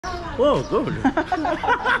Oh, good.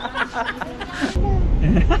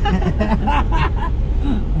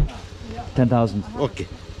 10,000. Okay.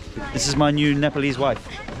 This is my new Nepalese wife.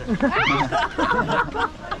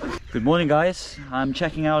 Good morning, guys. I'm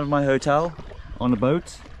checking out of my hotel on a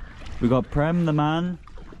boat. We got Prem, the man,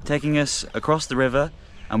 taking us across the river,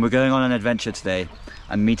 and we're going on an adventure today.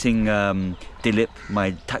 I'm meeting Dilip,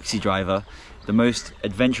 my taxi driver, the most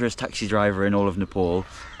adventurous taxi driver in all of Nepal,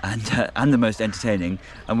 and the most entertaining.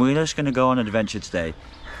 And we're just going to go on an adventure today.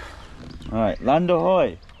 All right, land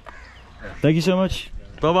ahoy! Thank you so much.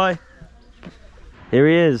 Bye bye. Here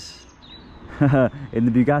he is, in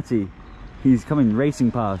the Bugatti. He's coming racing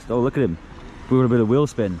past. Oh, look at him. We got a bit of wheel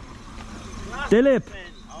spin. Dilip!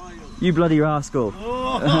 You bloody rascal.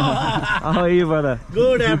 Oh. How are you, brother?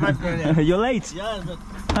 Good, my friend. You're late. Yes.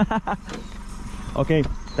 Okay,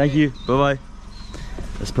 thank you. Bye-bye.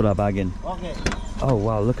 Let's put our bag in. Okay. Oh,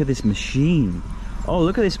 wow, look at this machine. Oh,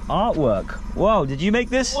 look at this artwork. Wow, did you make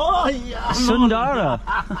this? Oh, yeah. Sundara.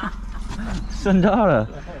 Sundara.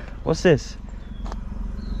 What's this?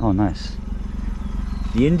 Oh, nice.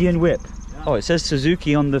 The Indian whip. Yeah. Oh, it says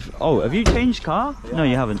Suzuki on the... Oh, have you changed car? Yeah. No,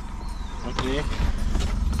 you haven't. Okay.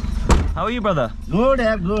 How are you, brother? Good,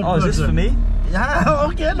 good. Oh, is this for me? Yeah,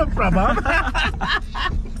 okay, no problem.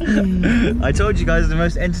 I told you guys the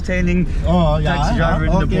most entertaining taxi driver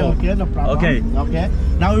in Nepal. Okay, no problem. Okay. Okay.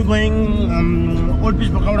 Now we're going Old Beach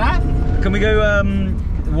Pokhara. Can we go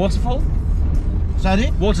waterfall?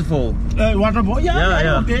 Sorry? Waterfall. Waterfall?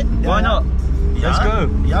 Yeah. Okay. Yeah, Why not? Yeah. Let's go.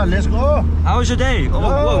 Yeah, let's go. How was your day? Oh,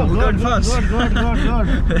 whoa, we're going fast. Good.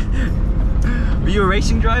 Were you a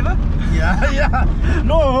racing driver? Yeah.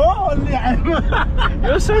 No, only I'm.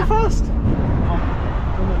 You're so fast.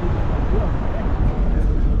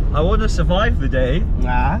 I want to survive the day.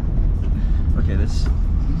 Yeah. Okay, let's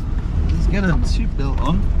get a seatbelt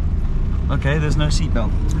on. Okay, there's no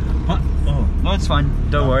seatbelt. Oh, no, it's fine.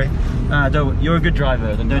 Don't worry. You're a good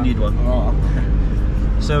driver. Then don't need one. Oh.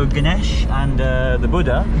 So Ganesh and the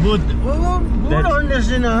Buddha.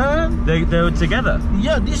 They're together.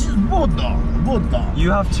 Yeah, this is Buddha.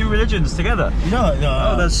 You have two religions together.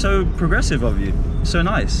 Yeah. Oh, that's so progressive of you. So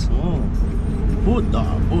nice. Oh. Buddha.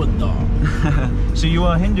 So you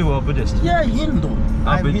are Hindu or Buddhist? Yeah, Hindu.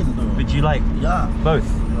 I'm Hindu. But you like both?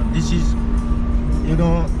 This is,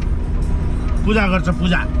 puja garcha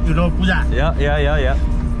puja. Puja. Yeah.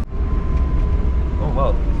 Oh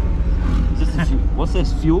wow. Is this what's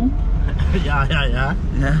this, fuel? Yeah.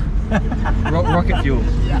 Rocket fuel.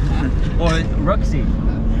 Yeah. Or Roxy.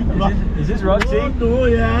 Is this Roxy? No,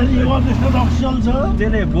 yeah. You want this Roxy also?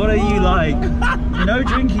 Dilip, what are you like? No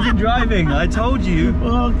drinking and driving, I told you.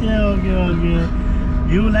 Okay.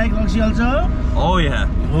 You like Roxy also? Oh yeah.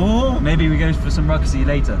 Oh. Maybe we go for some Roxy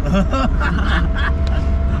later.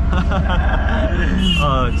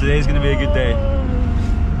 Oh, today's gonna be a good day.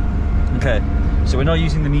 Okay, so we're not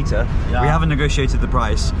using the meter. Yeah. We haven't negotiated the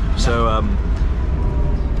price, so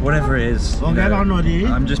whatever it is. Okay,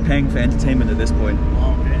 I'm just paying for entertainment at this point.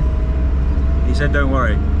 Okay. He said don't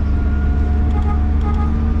worry.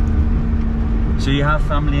 So you have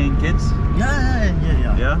family and kids? Yeah.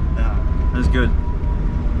 Yeah? That's good.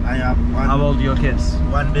 I have one. How old are your kids?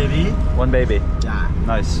 One baby. One baby? Yeah.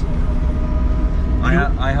 Nice.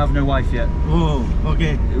 I have no wife yet. Oh,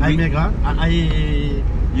 okay. I make her.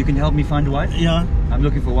 You can help me find a wife? Yeah. I'm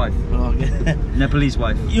looking for a wife. Okay. Nepalese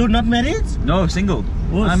wife. You're not married? No, single.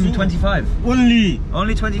 Oh, I'm single. 25. Only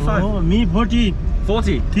 25. Oh, me 40.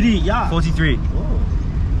 40. 3, yeah. 43. Oh.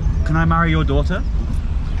 Can I marry your daughter?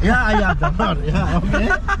 Yeah, okay.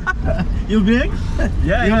 You big?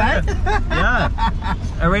 Yeah. You like? Yeah.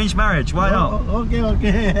 Arranged marriage, why not?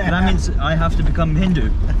 Okay. That means I have to become Hindu.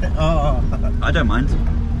 Oh. I don't mind.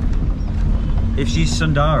 If she's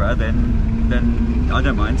Sundara, then I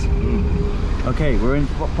don't mind. Okay, we're in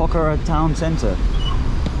Pokhara town centre.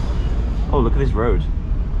 Oh, look at this road.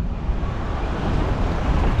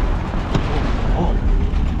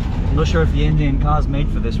 I'm not sure if the Indian car's made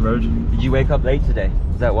for this road. Did you wake up late today?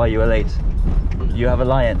 Is that why you were late? You have a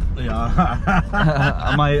lion. Yeah.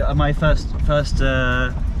 Am I first guest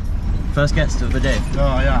of the day?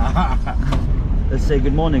 Oh yeah. Let's say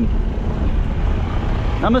good morning.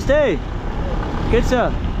 Namaste.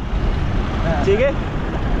 Kitsa. Tige?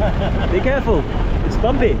 Be careful. It's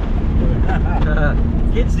bumpy.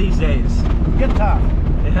 Kids these days. Kitsa.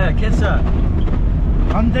 Yeah, kitsa.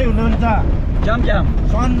 Sanjay ununja. Jam.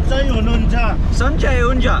 Sanjay ununja. Sanjay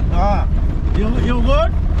unja. You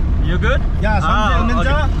good? You good? Yeah, Sanjay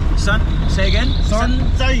ununja. Okay. Say again?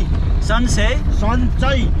 Sanjay. Sanse.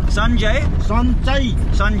 Sanjay. Sanjay. Sanjay.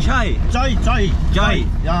 Sanjay. Jai. Jai.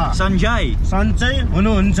 Yeah. Sanjay. Sanjay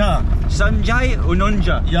hununcha. Sanjay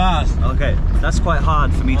Ununja. Yes. Okay, that's quite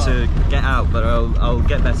hard for me to get out, but I'll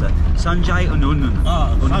get better. Sanjay Ununun.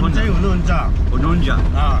 Sanjay hununcha. Ununja.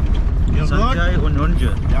 You Sanjay good?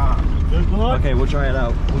 Ununja. Yeah. You good? Okay, we'll try it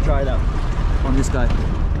out. We'll try it out on this guy.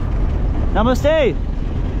 Namaste.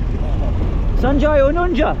 Sanjay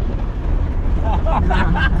Ununja.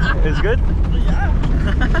 It's good? Yeah.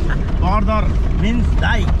 Border means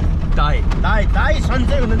die. Die. Die. Die.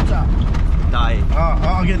 Sanjay hununcha. Die.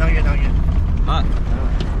 Again.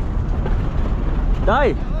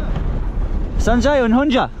 Die. Sanjay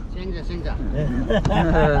Ununja.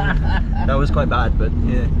 That was quite bad, but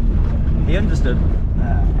yeah, he understood.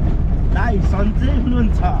 Die. Sanjay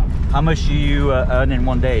hununcha. How much do you earn in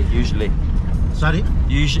one day usually? Sorry?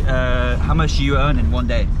 How much do you earn in one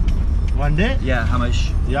day? One day? Yeah, how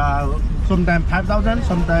much? Yeah. Sometimes 5,000.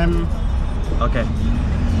 Sometimes. Okay.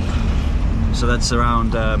 So that's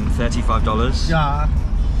around $35 Yeah.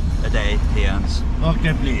 a day he earns.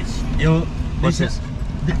 Okay, please. You. What's this?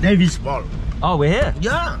 Is Devi's ball. Oh, we're here?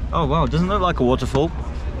 Yeah. Oh wow, doesn't look like a waterfall.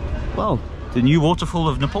 Wow, the new waterfall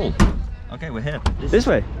of Nepal. Okay, we're here. This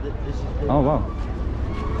way? Oh wow.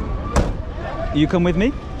 You come with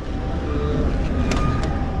me?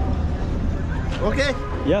 Okay.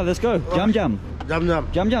 Yeah, let's go. Jam jam. Jam.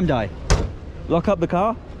 Jam jam die. Lock up the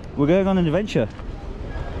car. We're going on an adventure.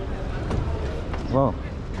 Wow.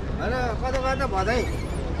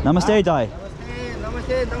 Namaste die.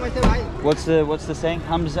 What's the saying?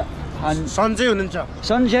 Hamza Sanjay hununcha.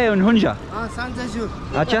 Sanjay Unhunja. सन्चै छु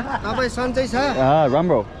Acha? तपाईँ सन्चै छ Ah,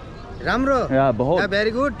 Ramro. राम्रो Yeah, bahut.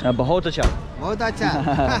 Very good Bahut acha. बहुत अच्छा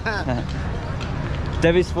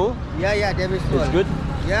Devi's full. या Davis It's good.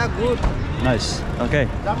 या good Nice. Okay.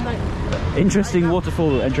 Interesting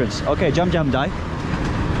waterfall entrance. Okay, jam jam die.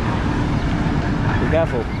 Be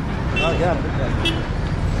careful. Oh, yeah.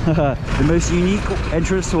 The most unique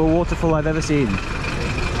entrance to a waterfall I've ever seen.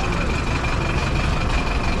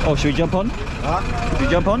 Oh, should we jump on? Should we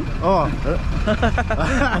jump on? Oh.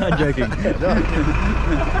 I'm joking.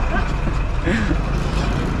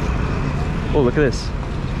 Oh, look at this.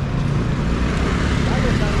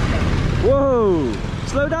 Whoa!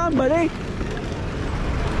 Slow down, buddy.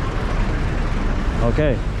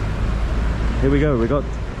 Okay. Here we go. We got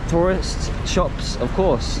tourist shops, of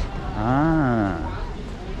course. Ah.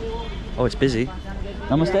 Oh, it's busy.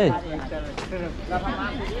 Namaste.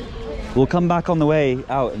 We'll come back on the way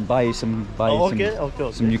out and buy you some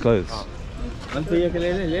some new clothes.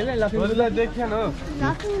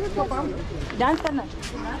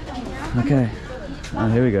 Okay.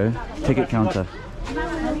 Here we go. Ticket counter.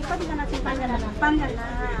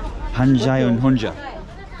 Hanjai and Hunja.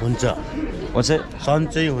 Huncha. What's it?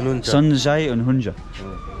 Sanjay hununcha. Sanjay and Hunja.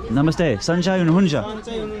 Namaste. Sanjay and Hunja.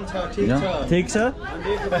 Yeah. Take sir.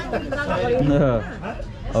 No.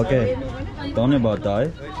 Okay. Dhanyabad dai.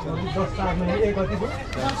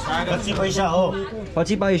 Kachi paisa ho?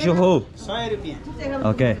 Pachi paisho ho.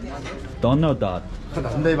 Okay. Dhanyabad.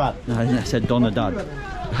 Dhanyabad. I said Dhanyabad.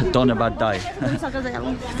 Dhanyabad dai.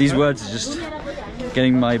 These words are just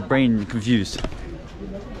getting my brain confused.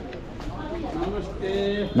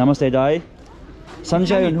 Namaste dai.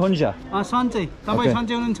 Sanjay and Hunja. सन्चै तपाईँ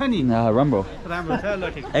सन्चै हुनुहुन्छ नि Rambo. राम्रो छ ल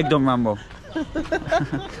ठिक Ekdom Rambo.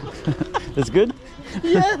 That's good?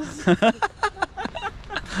 Yes.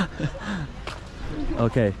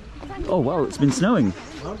 Okay. Oh wow, it's been snowing.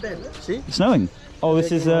 See? It's snowing. Oh,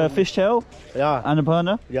 this is fishtail, Yeah.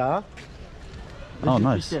 Annapurna. Yeah. Oh,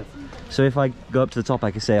 nice. So if I go up to the top,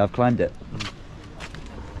 I can say I've climbed it.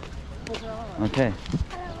 Okay.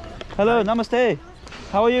 Hello, namaste.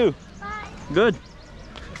 How are you? Good.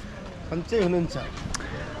 Sanjay hununcha.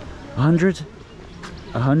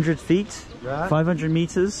 100 feet? Yeah. 500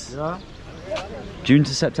 meters? Yeah. June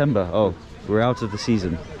to September. Oh, we're out of the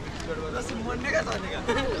season.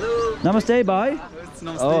 Namaste, bye.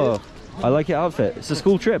 Oh, I like your outfit. It's a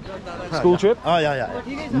school trip. School trip? Oh, yeah.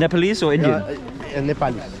 Nepalese or Indian?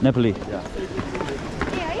 Nepali. Nepali. Yeah.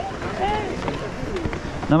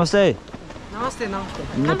 Namaste. नमस्ते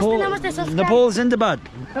नमस्ते Nepal Zindabad.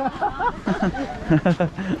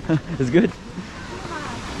 It's good.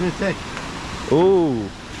 Please take. Oh.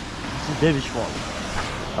 This is Devi's fall.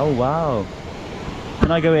 Oh wow.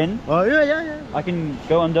 Can I go in? Oh, yeah. I can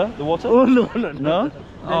go under the water? Oh, no. No?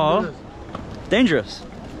 Oh. Dangerous.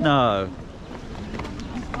 No.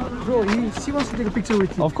 Bro, she wants to take a picture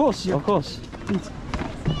with you. Of course.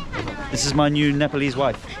 This is my new Nepalese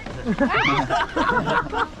wife.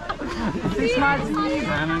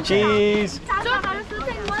 Cheese.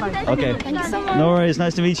 Okay. Thank you so much. No worries.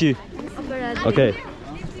 Nice to meet you. Okay.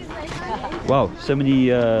 Wow, so many.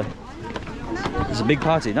 It's a big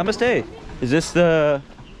party. Namaste. Is this the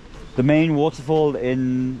main waterfall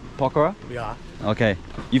in Pokhara? Yeah. Okay.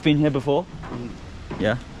 You've been here before?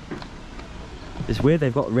 Yeah. It's weird.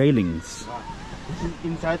 They've got railings.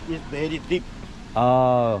 Inside is very deep.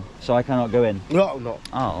 Oh, so I cannot go in. No.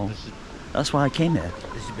 Oh, that's why I came here.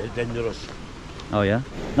 This is very dangerous. Oh yeah.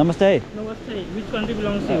 Namaste. Namaste. Which country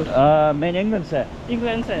belongs to you? मैं England से.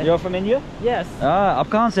 England, sir. You're from India? Yes. आप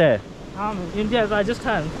कहाँ से? India,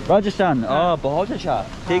 Rajasthan. Rajasthan. Oh, बहुत अच्छा.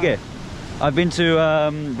 ठीक है. I've been to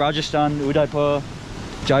Rajasthan, Udaipur,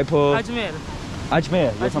 Jaipur. Ajmer.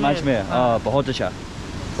 Ajmer. You're from Ajmer. Oh, बहुत अच्छा.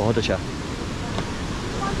 बहुत अच्छा.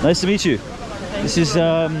 Nice to meet you. This is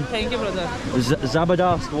Thank you, brother.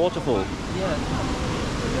 Zabardast waterfall. Yeah.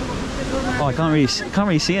 Oh, I can't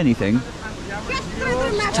really see anything.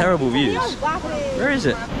 Terrible views. Where is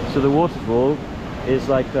it? So the waterfall is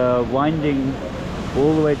like winding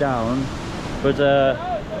all the way down, but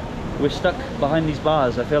we're stuck behind these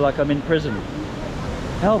bars. I feel like I'm in prison.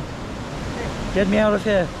 Help! Get me out of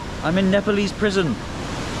here! I'm in Nepalese prison.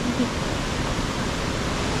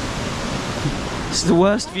 It's the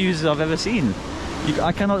worst views I've ever seen.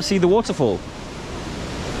 I cannot see the waterfall.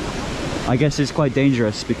 I guess it's quite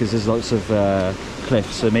dangerous because there's lots of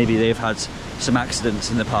cliffs, so maybe they've had some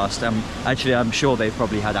accidents in the past. Actually, I'm sure they've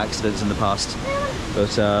probably had accidents in the past,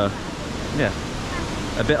 but yeah,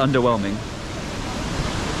 a bit underwhelming.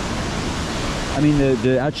 I mean,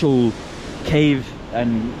 the actual cave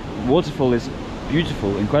and waterfall is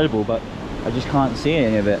beautiful, incredible, but I just can't see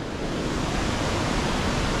any of it.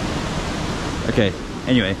 Okay,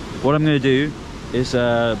 anyway, what I'm going to do is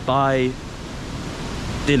buy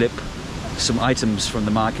Dilip some items from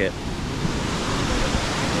the market.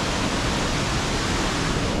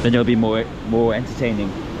 Then it'll be more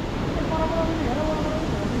entertaining.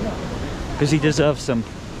 Because he deserves some.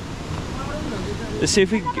 Let's see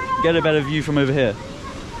if we can get a better view from over here.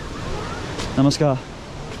 Namaskar.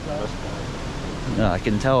 No, I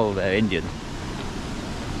can tell they're Indian.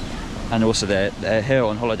 And also they're here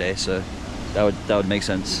on holiday, so that would make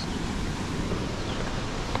sense.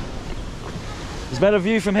 There's a better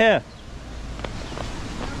view from here.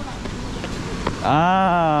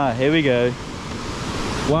 Ah, here we go.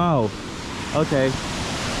 Wow. Okay.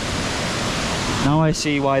 Now I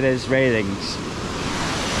see why there's railings.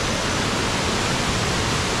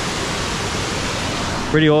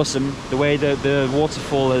 Pretty awesome. The way that the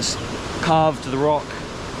waterfall has carved the rock.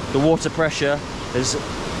 The water pressure has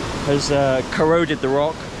corroded the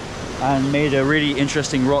rock and made a really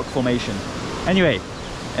interesting rock formation. Anyway,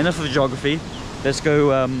 enough of the geography. Let's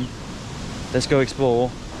go explore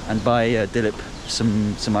and buy Dilip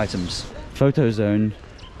some items. Photo zone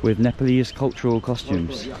with Nepalese cultural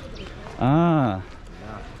costumes. Ah,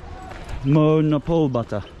 monopole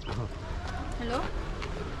butter. Hello?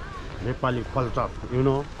 Nepali culture, you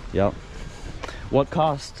know. Yep. What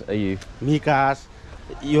caste are you? Me caste,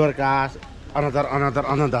 your caste,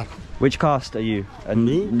 another. Which caste are you? A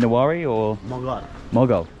Me? Nawari or Mongol.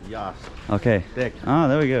 Mogul? Yes. Okay. Take. Ah,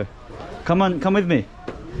 there we go. Come on, come with me.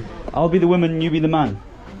 I'll be the woman, you be the man.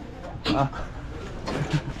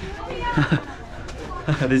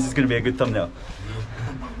 This is going to be a good thumbnail.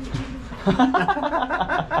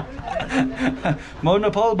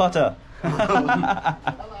 Monopole butter.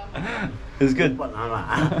 It's good.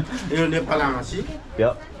 You Nepal, see?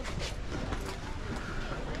 Yep.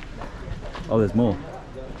 Oh, there's more.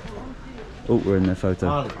 Oh, we're in the photo.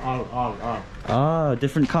 All. Ah,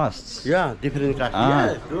 different castes. Yeah, different caste. Ah.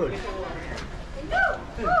 Yes, good.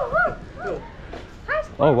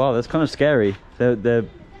 Oh wow, that's kind of scary.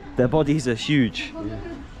 Their bodies are huge. Yeah.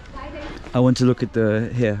 I want to look at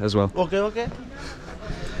the here as well. Okay.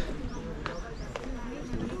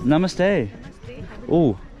 Namaste.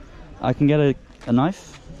 Oh, I can get a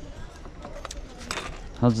knife.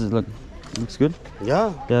 How does it look? Looks good.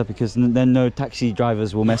 Yeah. Yeah, because then no taxi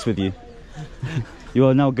drivers will mess with you. You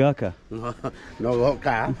are now Gurkha. No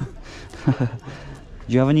car. Do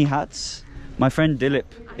you have any hats? My friend Dilip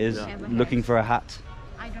is looking for a hat.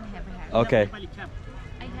 I don't have a hat. Okay. I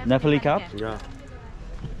have Nepali cap? Yeah.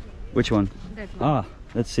 Which one? That one. Ah,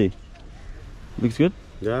 let's see. Looks good.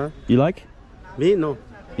 Yeah. You like? Me no.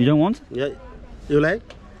 You don't want? Yeah. You like?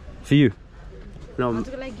 For you. No.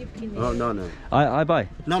 Also like gift in Oh no. I buy.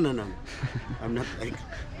 No. I'm not like.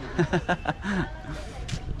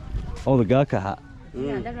 Oh, the Gurkha hat.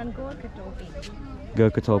 Yeah, that one Gorkha topi.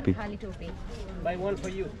 Gurkha topi. Thali topi. Buy one for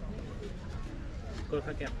you.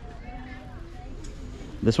 Gorkha cap.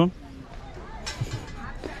 This one?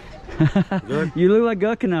 Good. You look like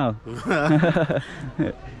Gurkha now.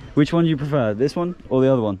 Which one do you prefer? This one or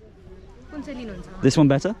the other one? कुन चाहिँ लिनुहुन्छ? This one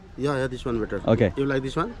better? Yeah, this one better. Okay. You like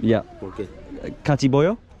this one? Yeah. Okay. Kati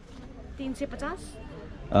boyo?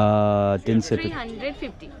 350. Didn't say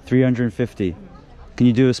 350. 350. Can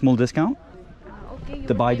you do a small discount? Okay. You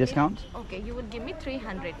The will buy give me- discount? Okay, you would give me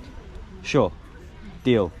 300. Sure.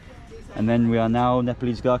 Deal. And then we are now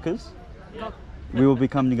Nepalese Gurkhas. We will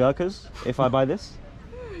become Gurkhas if I buy this.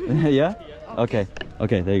 Yeah? Okay.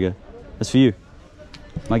 Okay, there you go. That's for you.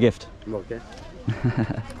 My gift. Okay.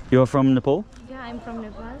 You're from Nepal? Yeah, I'm from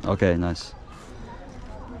Nepal. Okay, nice.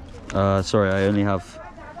 Sorry, I only have...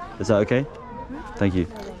 Is that okay? Thank you.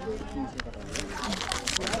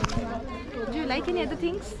 Do you like any other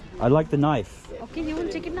things? I like the knife. Okay, you will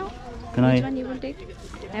take it now. Can Which I... one you will take?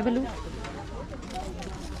 Have a look.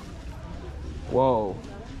 Whoa.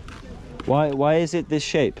 Why is it this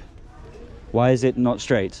shape? Why is it not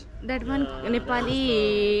straight? That one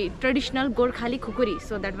Nepali traditional Gorkhali khukuri.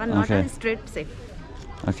 So that one not Okay. a straight shape.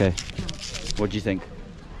 Okay. What do you think?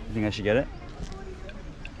 You think I should get it?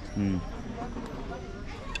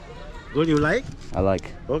 Good, you like? I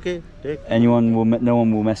like. Okay, take. No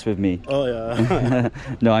one will mess with me. Oh, yeah.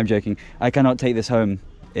 No, I'm joking. I cannot take this home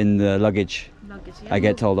in the luggage. Luggage, yeah. I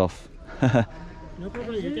get told off. No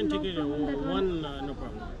problem, you can take it one, no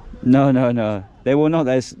problem. No. They will not.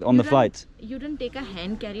 That's on the flight. You don't take a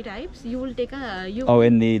hand carry types. You will take a Oh,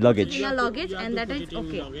 in the luggage. in a luggage, You have and to that put is it in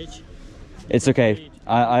okay. luggage. It's okay.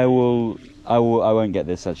 I won't get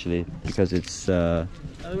this actually because it's.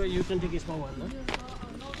 Otherwise, you can take a small one, no?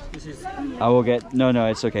 This is... I will get no.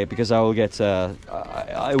 It's okay because I will get.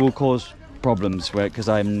 I will cause problems because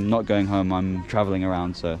I'm not going home. I'm traveling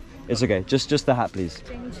around, so it's okay. Just the hat, please.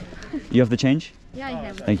 Change. You have the change? Yeah, I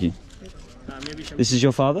have. Thank you. maybe some... This is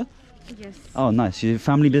your father? Yes. Oh, nice. Your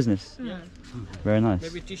family business. Yeah. Very nice.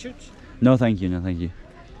 Maybe t-shirts? No, thank you. No, thank you.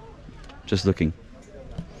 Just looking.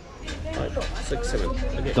 6, 7.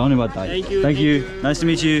 Okay. Don't worry about that. Thank you, Thank thank you. you. Nice to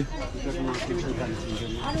meet you.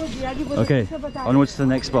 Okay, onwards to the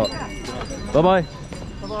next spot. Bye bye.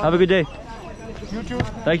 Have a good day. You too.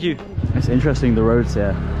 Thank you. It's interesting, the roads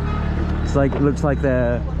here. It's like, it looks like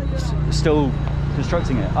they're still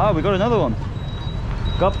constructing it. Ah, we got another one.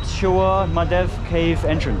 Gupchua Madev Cave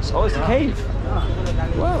entrance. Oh, it's a cave.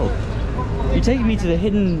 Wow. You're taking me to the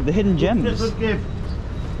hidden This gems. good cave.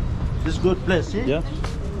 This good place, see? Yeah.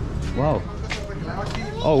 Wow.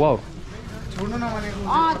 Oh wow.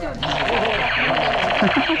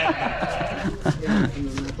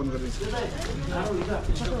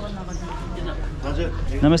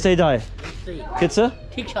 Namaste Dai. Kitsa?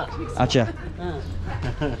 Acha.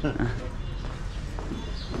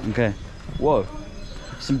 Okay. Whoa.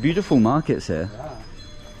 Some beautiful markets here.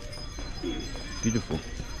 Beautiful.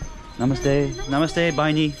 Namaste. Namaste,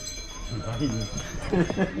 Baini.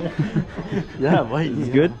 Yeah, why? It's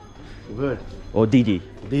good? Good. Or Didi?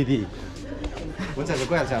 Didi.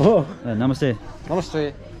 Oh. Namaste.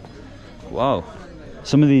 Namaste. Wow.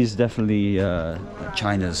 Some of these definitely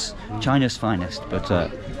China's finest, but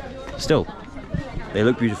still, they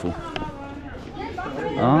look beautiful.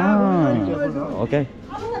 Ah, okay.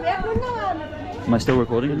 Am I still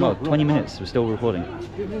recording? Well, 20 minutes, we're still recording.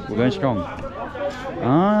 We're going strong.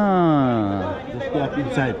 Ah. Just go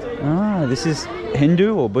inside. Ah, this is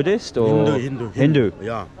Hindu or Buddhist or? Hindu.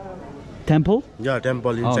 Yeah. Temple? Yeah,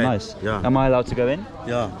 temple Oh, inside. nice. Yeah. Am I allowed to go in?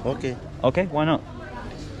 Yeah, okay. Okay, why not?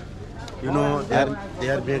 You know, they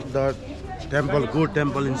are make the temple, good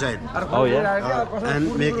temple inside. Oh yeah?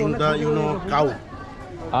 And making the, you know, cow.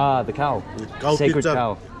 Ah, the cow. Cow Sacred picture.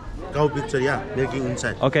 cow. Cow picture, yeah, making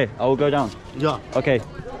inside. Okay, I will go down. Yeah. Okay,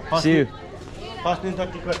 see you. First in the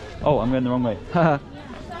ticket. Oh, I'm going the wrong way.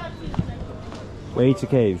 Way to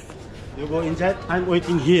cave. You go inside, I'm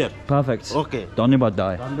waiting here. Perfect. Okay. Don't about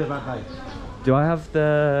die. Ramdev Bhai. Do I have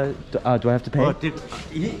the? Do I have to pay? Oh, take,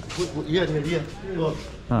 here. Go.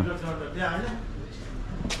 Huh.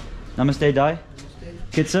 Namaste, Dai.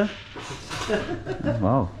 Kitsa.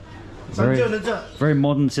 Wow. Very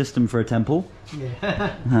modern system for a temple.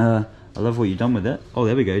 Yeah. I love what you've done with it. Oh,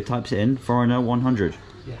 there we go. Types it in. Foreigner 100.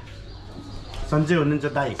 Yeah. Sanjay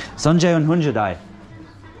Ninja Dai. Sanjay and Hunja Dai.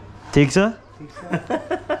 Tigsa.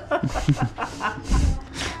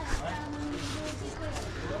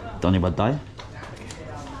 Don't about die.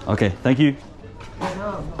 Okay, thank you.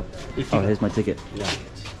 Oh, here's my ticket. Yeah.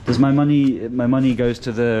 Does my money goes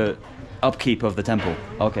to the upkeep of the temple?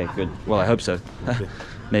 Okay, good. Well, I hope so.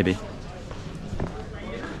 Maybe.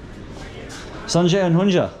 Sanjay and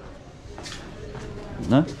Hunja.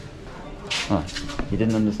 No? Oh, he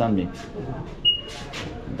didn't understand me.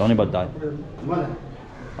 Don't about die.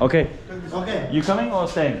 Okay. Okay. You coming or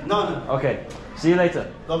staying? No. Okay. See you later.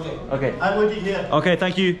 Okay. Okay. I'm waiting here. Okay,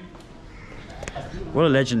 thank you. What a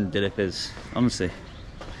legend Dilip is, honestly.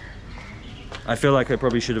 I feel like I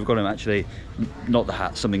probably should have got him actually, not the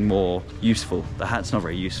hat, something more useful. The hat's not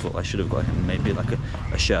very useful. I should have got him maybe like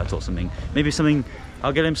a shirt or something. Maybe something,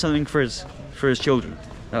 I'll get him something for his children.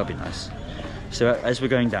 That would be nice. So as we're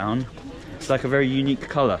going down, it's like a very unique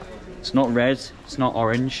colour. It's not red, it's not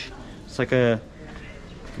orange. It's like a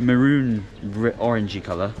maroon orangey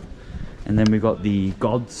colour. And then we've got the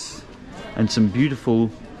gods and some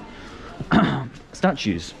beautiful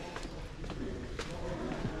statues.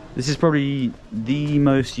 This is probably the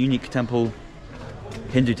most unique temple,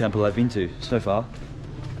 Hindu temple I've been to so far.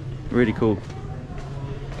 Really cool.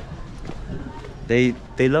 They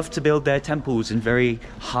love to build their temples in very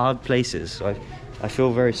hard places. So I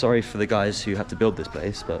feel very sorry for the guys who have to build this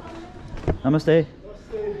place, but Namaste.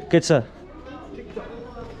 Good sir.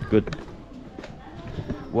 Good.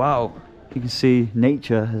 Wow. You can see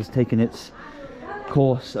nature has taken its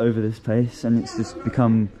course over this place and it's just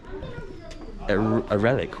become a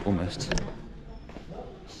relic almost.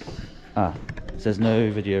 Ah, it says no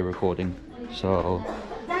video recording, so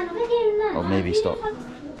I'll maybe stop.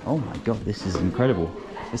 Oh my god, this is incredible.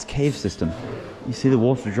 This cave system. You see the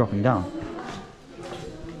water dropping down.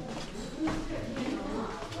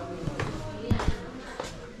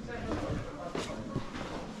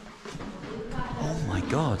 Oh my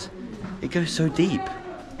god, it goes so deep.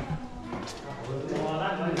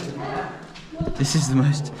 This is the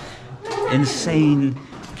most insane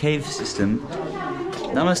cave system.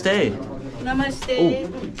 Namaste. Namaste. Oh,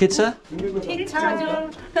 kitsa?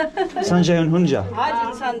 Sanjay and Hunja.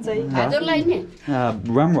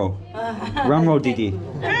 Ramro. Ramro Didi.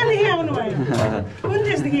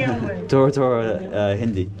 Tora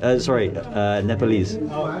Hindi. Sorry, Nepalese.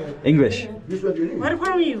 English. Where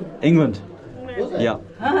from you? England. Yeah.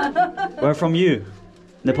 Where from you?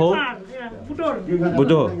 Nepal?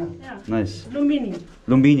 Budor. Nice. Lumbini.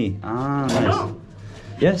 Lumbini. Ah, nice.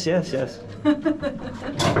 Yes, yes, yes.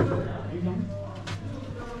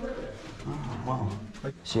 Wow.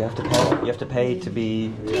 So you have to pay to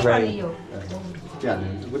be pray.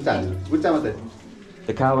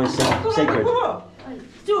 The cow is sacred.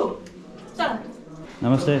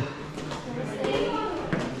 Namaste.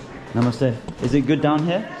 Namaste. Is it good down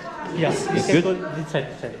here? Yes, it's good.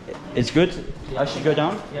 It's good? I should go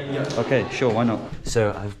down? Yeah. Okay, sure, why not?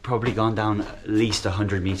 So I've probably gone down at least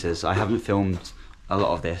 100 meters. I haven't filmed a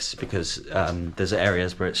lot of this because there's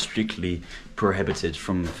areas where it's strictly prohibited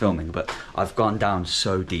from filming, but I've gone down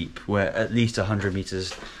so deep. We're at least 100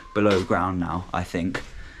 meters below ground now, I think,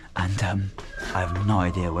 and I have no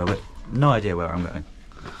idea where I'm going.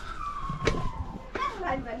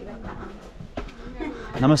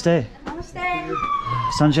 Namaste. Namaste.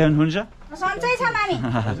 Sanjay and Hunja. Sanjay cha mami.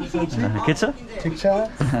 Kitsa.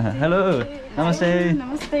 Hello. Namaste.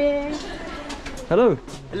 Namaste. Hello.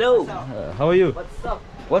 Hello. How are you? What's up?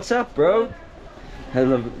 What's up, bro?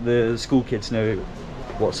 Hello, the school kids know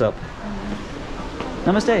what's up.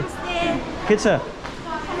 Namaste. Kitsa.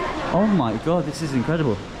 Oh my god, this is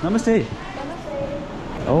incredible. Namaste.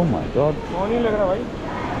 Oh my god.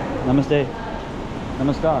 Namaste.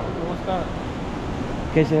 Namaskar.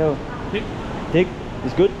 कैसे हो? ठीक. ठीक?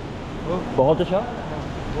 It's good? बहुत अच्छा?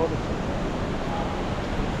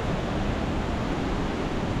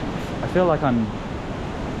 I feel like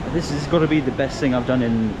this has got to be the best thing I've done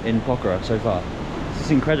in Pokhara so far. This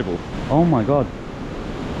is incredible. Oh my god.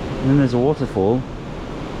 And then there's a waterfall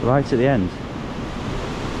right at the end.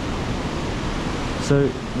 So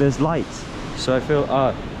there's light. So I feel,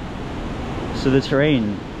 so the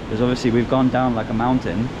terrain is obviously, we've gone down like a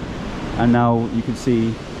mountain and now you can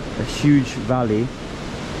see a huge valley.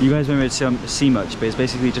 You guys won't be able to see much, but it's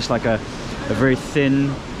basically just like a very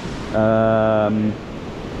thin,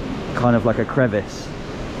 kind of like a crevice,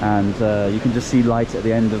 and you can just see light at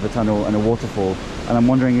the end of the tunnel and a waterfall. And I'm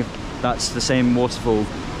wondering if that's the same waterfall.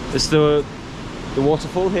 Is the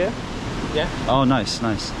waterfall here? Yeah. Oh, nice,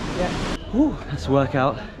 nice. Yeah. Whew, that's a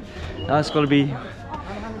workout. That's got to be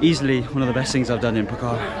easily one of the best things I've done in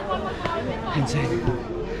Pokhara. Insane.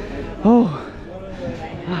 Oh.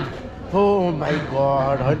 Oh my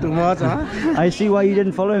god, too much, huh? I see why you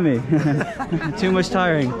didn't follow me. Too much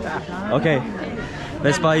tiring. Okay,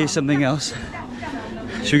 let's buy you something else.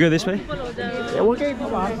 Should we go this way?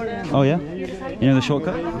 Oh yeah? You know the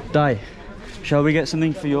shortcut? Dai, shall we get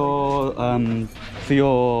something for your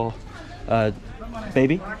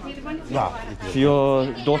baby? Yeah. For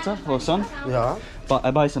your daughter or son? Yeah. But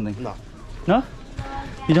I buy something. No. No?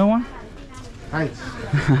 You don't want? Thanks.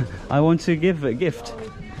 I want to give a gift.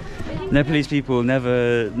 Nepalese people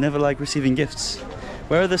never like receiving gifts.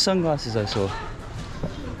 Where are the sunglasses I saw?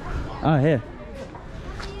 Ah, here.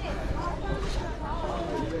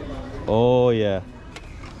 Oh yeah.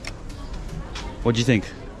 What do you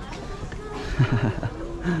think?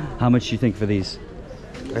 How much do you think for these?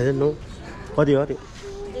 I don't know. What do you want?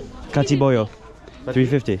 Katiboyo.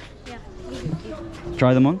 350. Yeah.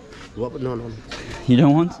 Try them on? What? No, no. You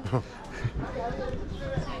don't want?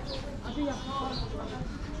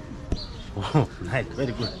 Oh, nice.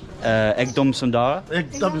 Very good. Egdom Sundara.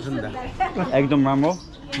 Ekdam sundar. Egdom Ramro.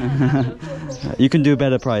 You can do a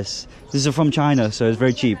better price. This is from China, so it's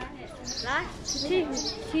very cheap. Last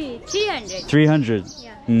 300. 300.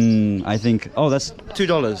 Yeah. I think. Oh, that's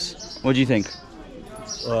 $2. What do you think?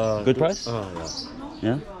 Good price? Oh,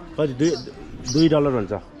 Yeah. yeah. But $2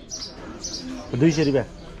 भन्छ 200 रुपैयाँ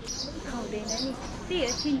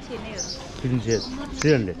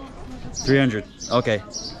 300 300. Okay.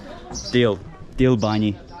 Deal. Deal,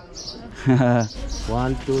 Bani.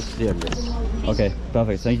 1 2 300 Okay,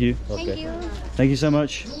 perfect. Thank you. Thank you. Thank you so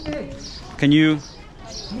much. Can you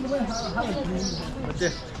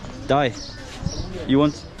die? You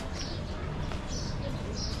want?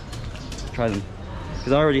 Try them.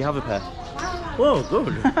 Because I already have a pair. Oh,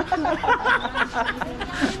 good.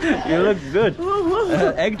 You look good.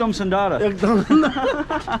 Egdom Sundara. Ekdam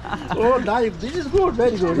Oh, nice. This is good.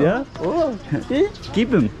 Very good. Yeah? Oh, Keep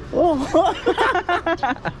them. oh.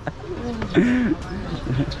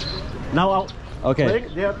 Now out. Okay.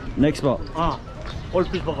 Wait, there. Next spot. Old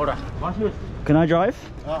fish pagoda. What's yours? Can I drive?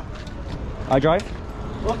 I drive?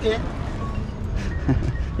 Okay.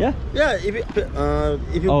 Yeah? Yeah,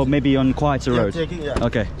 if you Oh, maybe on quieter Yeah, road. taking, yeah.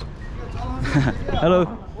 Okay. Hello.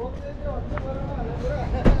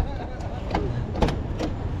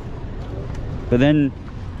 But then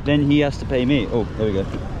he has to pay me. Oh, there we go.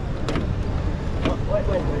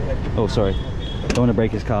 Oh, sorry. Don't want to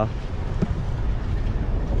break his car.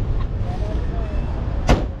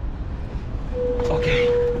 Okay.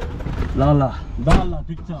 Lala. Dala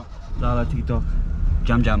TikTok. Lala TikTok.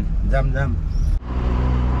 Jam jam. Jam jam.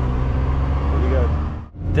 There we go.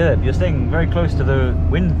 Dilip, you're staying very close to the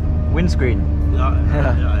windscreen.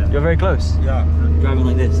 Yeah. You're very close. Yeah. Driving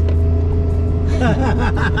like this.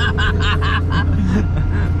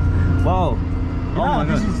 Wow. Oh my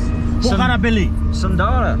this god. is Pokhara belly.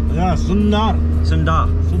 Sundara. Yeah, Sundar. Sundar.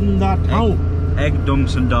 Sundar Thau. Egdom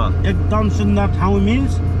Sundar. Ekdam Sundar Thau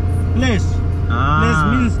means place. Place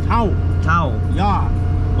means Thau. Tau. Yeah.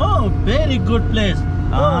 Oh, very good place.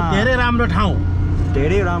 Oh, धेरै राम्रो ठाउँ.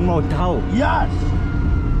 Deri Ramro Tau. Yes.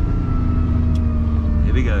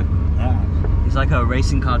 Here we go. Yeah. He's like a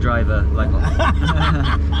racing car driver, like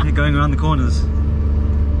going around the corners,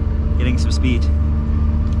 getting some speed.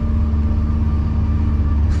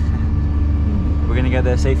 We're gonna get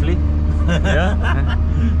there safely. Yeah.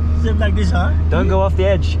 Same like this, huh? Don't go off the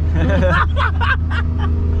edge.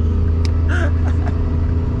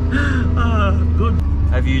 Good.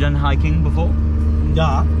 Have you done hiking before?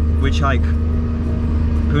 Yeah. Which hike?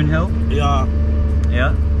 Poon Hill? Yeah.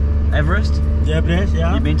 Yeah. Everest? Everest,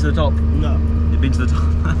 yeah. You've been to the top. No. You've been to the top.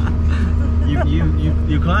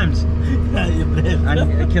 you climbed. Everest.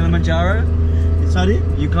 And Kilimanjaro? Sorry?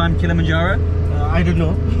 You climbed Kilimanjaro? I don't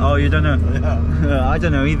know. Oh, you don't know? Yeah. I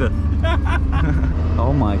don't know either.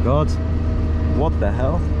 Oh my god. What the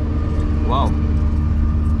hell? Wow.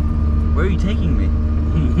 Where are you taking me?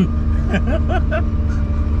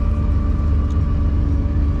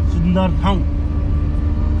 Sundar Thau.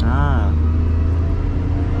 Ah.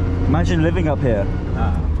 Imagine living up here.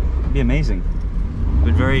 It'd be amazing.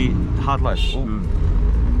 But very hard life. Oh.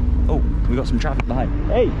 Oh, we got some traffic behind.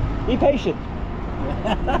 Hey, be patient.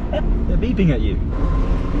 They're beeping at you.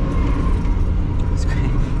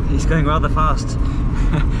 He's going rather fast.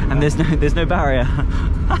 And there's no barrier.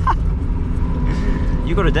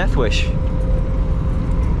 You got a death wish.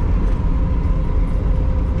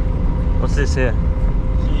 What's this here?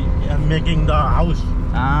 I'm making the house.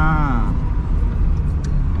 Ah.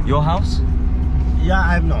 Your house? Yeah,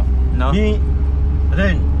 I'm not. No? Me,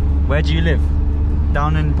 rent. Where do you live?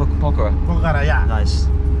 Down in Pokhara. Pokhara, yeah. Nice.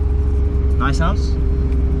 Nice house?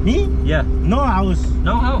 Me? Yeah. No house.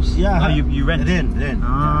 No house? Yeah. Oh, you rent? Rent.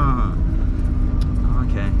 Ah.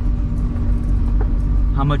 Okay.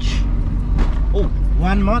 How much? Oh,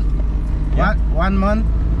 1 month. Yeah. 1 month,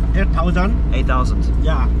 8,000. 8,000.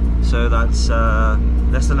 Yeah. So that's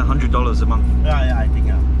less than $100 a month. Yeah, I think.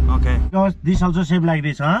 Yeah. Okay. Because this also shape like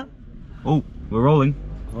this, huh? Oh, we're rolling.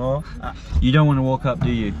 Oh. You don't want to walk up, do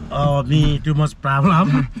you? Oh, me too much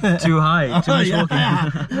problem. Too high. Too much Yeah. walking.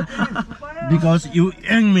 Because you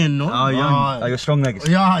young man, no? Oh, young. Oh, your strong legs.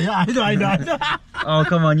 Yeah, I know. Oh,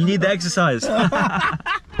 come on. You need the exercise.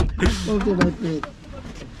 Okay.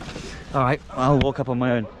 All right, I'll walk up on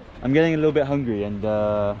my own. I'm getting a little bit hungry, and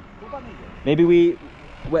maybe we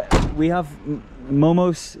We have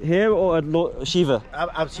momos here or at Shiva?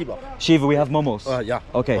 I'm Shiva. Shiva, we have momos. Yeah.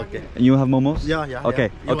 Okay. Okay. And you have momos? Yeah, yeah. Okay.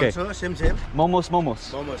 Yeah. You Okay. want same. Momos.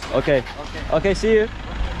 Momos. Okay. Okay. See you.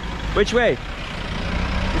 Which way?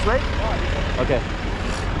 This way? Okay.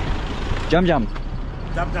 Jam. Jump.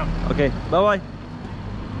 Okay. Bye bye.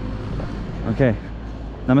 Okay.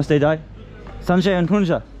 Namaste, Dai. Sanjay and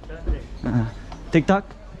Punja. TikTok.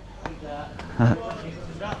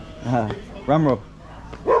 Ramro.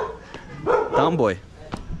 Down boy.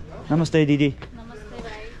 Namaste, Didi. Namaste,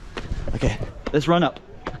 bhai. Okay, let's run up.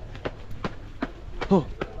 Oh,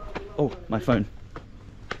 my phone.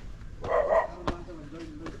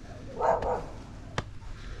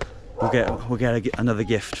 We'll get another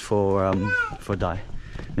gift for Dai,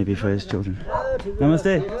 maybe for his children.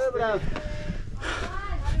 Namaste.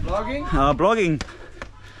 Vlogging? Blogging.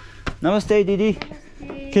 Namaste, Didi.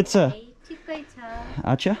 Kitsa.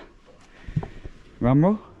 Acha.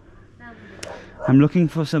 Ramro. I'm looking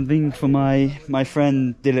for something for my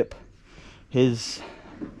friend Dilip, his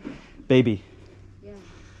baby,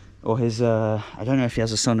 or his I don't know if he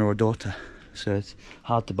has a son or a daughter, so it's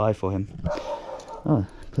hard to buy for him. Oh,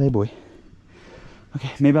 Playboy. Okay,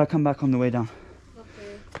 maybe I'll come back on the way down.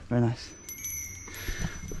 Okay. Very nice.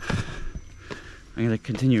 I'm gonna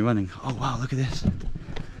continue running. Oh wow, look at this.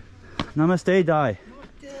 Namaste, Dai.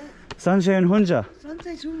 Sanjay and Hunja.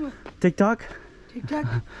 TikTok.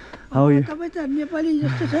 How are you?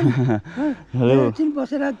 Hello.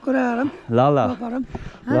 Lala.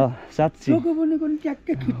 La. Satsi.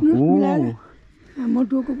 Ooh.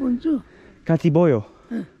 Katiboyo.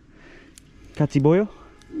 Katiboyo?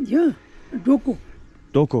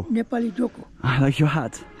 Doko. I like your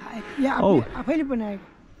hat. Oh,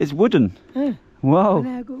 it's wooden. Wow.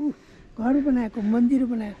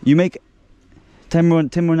 You make Timur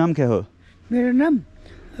naam kya ho? मेरा नाम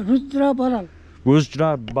Rudra Baral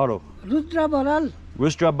Rustra Baro. Rustra Balal.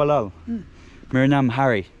 मेरा नाम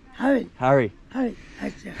Harry. Harry.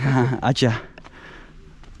 अच्छा Acha.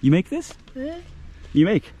 You make this? You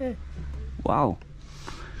make? Yeah. Wow.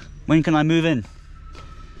 When can I move in?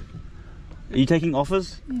 Are you taking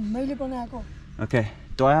offers? मैले बनाएको Okay.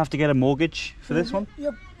 Do I have to get a mortgage for this one?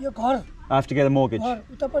 यो घर I have to get a mortgage. घर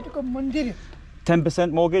उतापट्टिको मन्दिर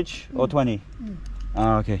 10% mortgage or 20?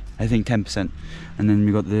 Ah, okay. I think 10%. And then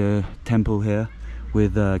we got the temple here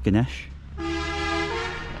with Ganesh.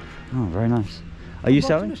 Oh, very nice. Are you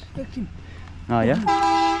selling? एकछिन Ah, yeah?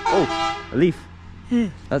 Oh, a leaf.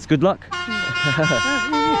 That's good luck.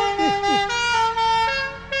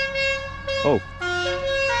 Oh.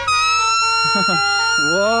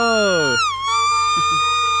 Whoa.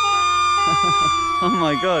 Oh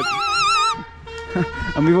my god.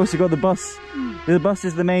 And we've also got the bus. The bus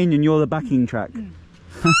is the main and you're the backing track.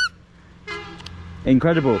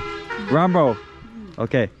 Incredible. Rambo.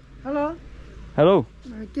 Okay. Hello Hello.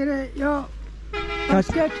 के अरे यो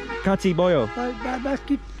basket Kati Boyo.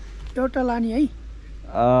 Basket एउटा लाने है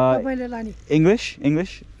तपाईले लाने English?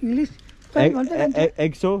 English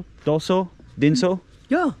Egso? Doso? Dinso?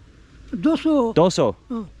 Yo 200 Doso.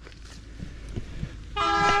 Oh.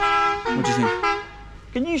 What do you think?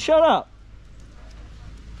 Can you shut up?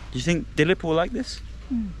 Do you think Dilip will like this?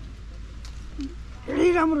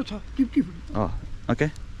 धेरै राम्रो छ टिपटिप Oh,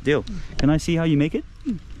 okay. Deal. Can I see how you make it?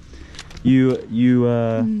 You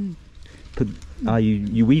put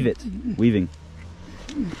you weave it. Weaving.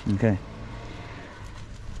 Okay.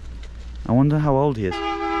 I wonder how old he is.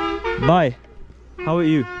 Bye. How are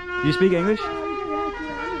you? Do you speak English?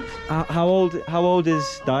 How old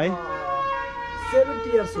is Dai? 70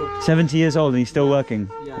 years old 70 years old and he's still working.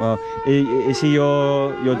 Yeah. Well, is he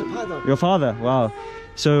My father. your father? Wow.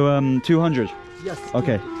 So 200. yes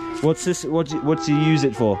Okay. What's this? What's he use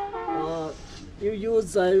it for? you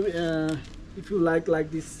use if you like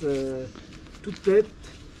this toothpaste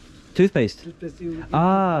Toothpaste. you in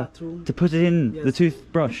Ah, bathroom. to put it in the Yes.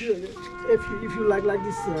 toothbrush. if you like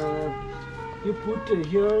this you put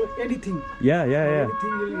here anything Yeah.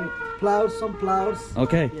 anything flowers some flowers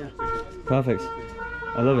Okay. yeah Perfect.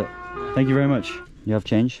 I love it. Thank you very much. You have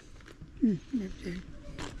change?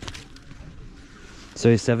 So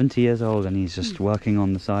he's 70 years old and he's just working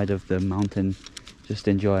on the side of the mountain, just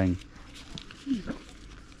enjoying.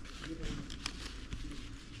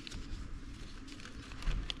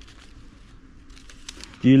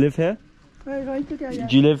 Do you live here?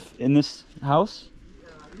 Do you live in this house?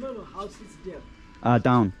 no house is there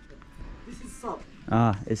Down. this is shop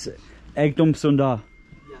It's Ekdom Sundar.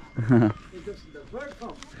 where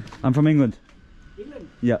from I'm from England. England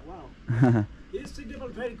Yeah. wow it's suitable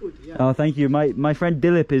very good yeah Oh, thank you. My friend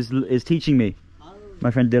Dilip is teaching me.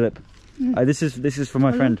 My friend Dilip. This is for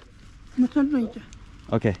my friend.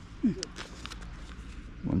 Okay.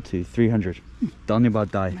 1, 2, 300.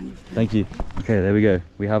 Dhanyabad Dai. Thank you. Okay, there we go.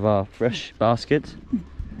 We have our fresh basket.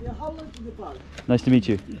 Yeah, how long to Nepal? Nice to meet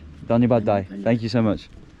you. Dhanyabad Dai. Thank you so much.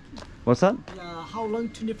 What's that? How long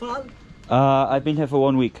to Nepal? I've been here for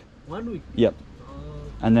 1 week. 1 week. Yep.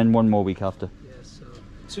 And then 1 more week after. Yes.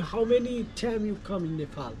 So how many time you come in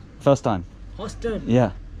Nepal? First time. First time.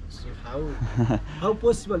 Yeah. So how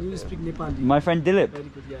possible you speak Nepali? My friend Dilip. Very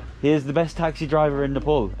good. Yeah. He is the best taxi driver in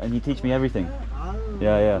Nepal, and he teach me everything. Ah,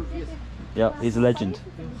 Yeah. He's a legend.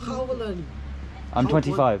 How old are you? I'm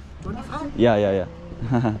 25. 25? Yeah.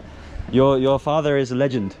 Your father is a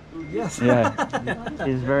legend. Yes. Yeah.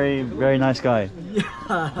 He's very nice guy.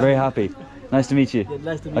 Yeah. Very happy. Nice to meet you. Yeah,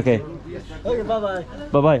 nice to meet Okay. you. Okay, bye-bye.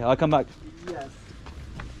 Bye. I'll come back. Yes.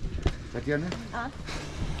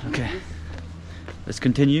 Okay. Let's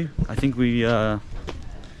continue. I think we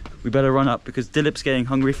better run up because Dilip's getting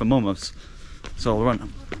hungry for momos. So I'll run up.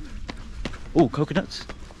 Oh, coconuts.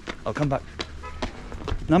 I'll come back.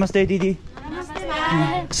 Namaste, Didi.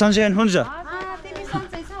 Namaste. Sanjay and Hunja. तिमी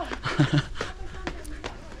सन्चै छौ?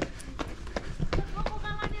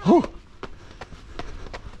 Oh.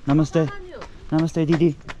 Namaste. Namaste,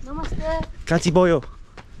 Didi. Namaste. Kati boyo.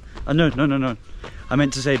 No. I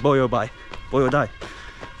meant to say boyo bye. Boyo dai.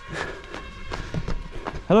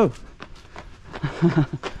 Hello.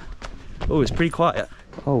 Oh, it's pretty quiet.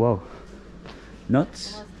 Oh, wow.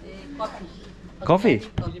 Nuts? Coffee?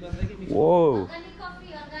 Whoa.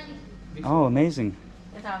 Oh, amazing.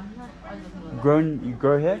 You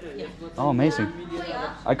grow here? Oh, amazing.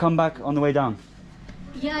 I come back on the way down.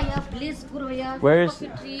 Yeah, please grow here. Where is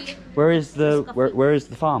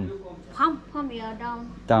the farm? From here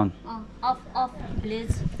down. Down. Off,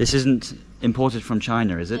 please. This isn't imported from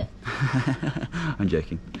China, is it? I'm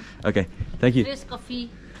joking. Okay, thank you. Fresh coffee.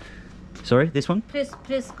 Sorry, this one? Fresh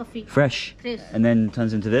coffee. Fresh. Fresh. And then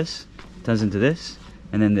turns into this,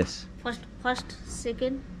 and then this. First,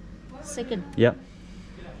 second. Yep.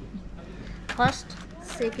 First,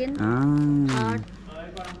 second, Ah. third,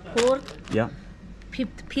 fourth, Yeah.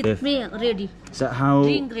 fifth. Me ready. So how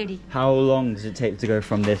Drink ready. how long does it take to go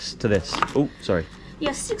from this to this? Oh, sorry.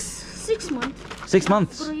 Yeah, 6 months. 6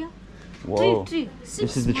 months. Grow here. Whoa. Tree.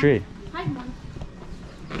 This is the tree. 5 months.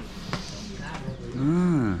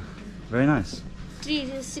 Ah, very nice. Tree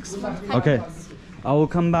is 6 months. Okay, I will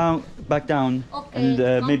come back down Okay, and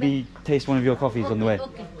come maybe taste one of your coffees on the way.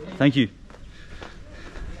 Okay. Thank you.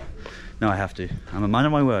 No, I have to. I'm a man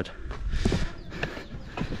of my word.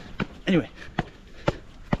 Anyway,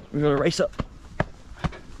 we've got to race up.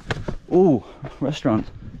 Ooh, restaurant.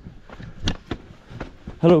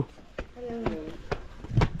 Hello.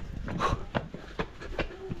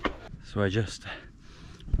 So I just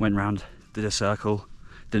went round, did a circle,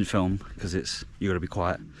 didn't film because you got to be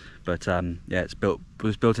quiet. But yeah, it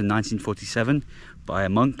was built in 1947 by a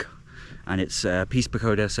monk, and it's a peace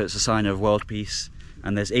pagoda, so it's a sign of world peace.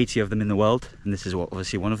 And there's 80 of them in the world, and this is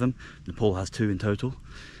obviously one of them. Nepal has 2 in total,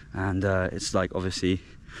 and it's like obviously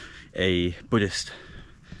a Buddhist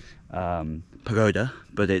pagoda,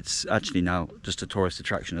 but it's actually now just a tourist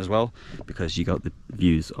attraction as well because you got the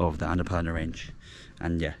views of the Annapurna range,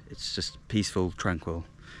 and yeah, it's just peaceful, tranquil,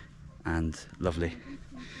 and lovely.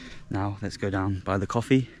 Now let's go down by the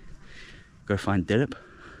coffee, go find Dilip,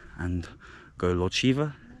 and go Lord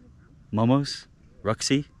Shiva, momos,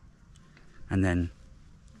 Ruxi, and then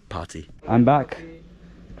party. I'm back.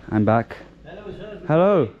 Hello, sir.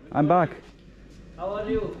 Hello, I'm back. How are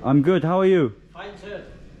you? I'm good. How are you? Fine, sir.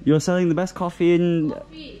 You're selling the best coffee in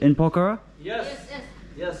Pokhara? Yes.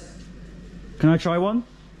 Yes. Can I try one?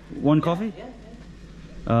 One coffee?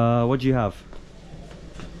 Yeah. What do you have?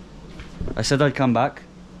 I said I'd come back.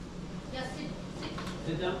 Yes,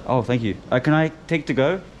 Sit down. Oh, thank you. Can I take to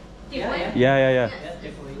go? Yeah. Yeah.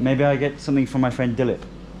 Take away. Maybe I get something from my friend Dilip.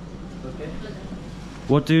 Okay.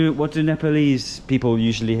 What do Nepalese people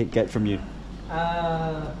usually get from you?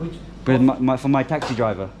 Which? But for my taxi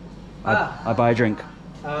driver, I buy a drink.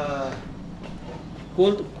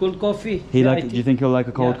 Cold coffee. Do Yeah, you think he'll like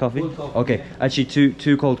a cold Yeah, coffee? cold coffee, Okay, actually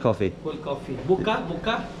two cold coffee. Cold coffee.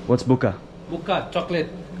 Buka. What's buka? Buka. Chocolate.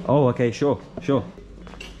 Oh, okay, sure.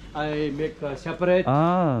 I make separate.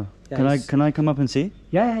 Ah, Yes. can I come up and see?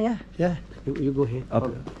 Yeah. You go here. Up.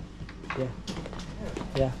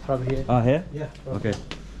 Yeah, from here. Ah, here? Yeah. Okay.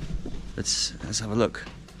 Let's have a look.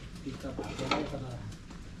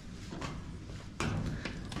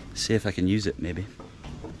 See if I can use it maybe.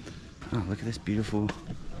 Oh, look at this beautiful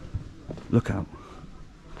lookout.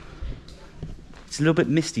 It's a little bit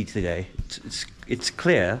misty today. It's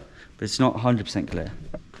clear, but it's not 100% clear.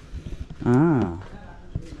 Ah.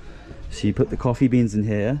 So you put the coffee beans in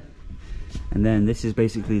here, And then this is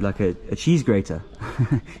basically like a cheese grater.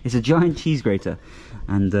 It's a giant cheese grater.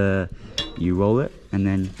 And you roll it, and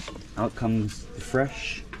then out comes the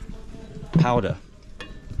fresh powder,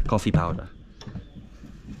 coffee powder.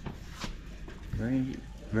 Very,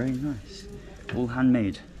 very nice. All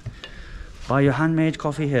handmade. Buy your handmade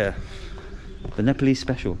coffee here. The Nepalese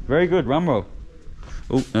special. Very good, Ramro.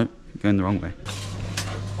 Oh, no, going the wrong way.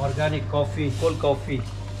 Organic coffee, cold coffee.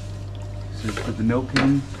 So put the milk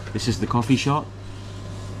in. This is the coffee shop.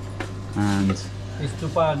 And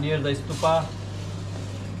Stupa, near the stupa.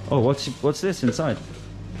 oh, what's this inside?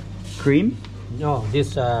 Cream? No,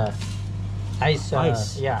 this ice.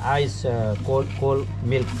 Ice. Yeah, ice, cold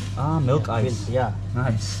milk. Ah, milk ice. Milk, yeah.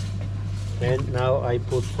 Nice. And now I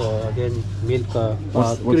put again milk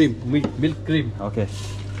What's- cream, milk cream. Okay.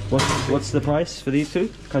 What's the price for these two?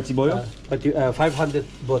 Katsiboyo? But 500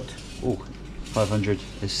 both. Oh, 500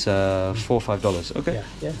 is $4 or $5. Okay. Yeah,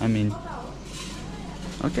 yeah. I mean,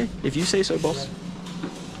 okay, if you say so, boss.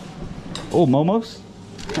 Oh, momos?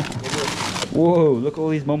 Whoa, look at all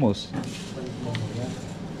these momos.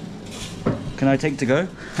 Can I take to go?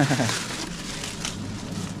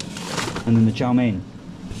 And then the chow mein.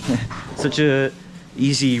 Such a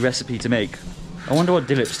easy recipe to make. I wonder what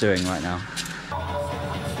Dilip's doing right now.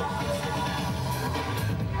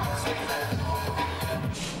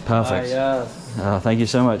 Perfect. Yes. Thank you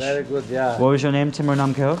so much. Very good, yeah. What was your name, Timur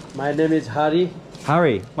Namkeo? My name is Hari.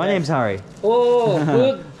 Harry. My name's Harry. Oh,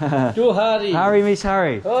 good. To Hari. Harry meets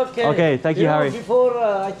Harry. Okay. Okay, thank you, know, Harry. Before,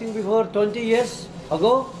 I think before 20 years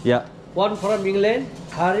ago, Yeah. one from England,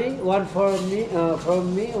 Hari, one from me,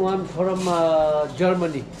 one from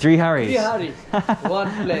Germany. 3 Harrys. 3 Hari,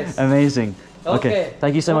 one place. Amazing. Okay.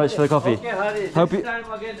 Thank you so much for the coffee. Okay, Hari. Hope Next you-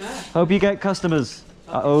 time again, huh? Hope you get customers.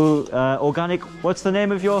 Organic. What's the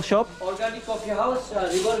name of your shop? Organic Coffee House,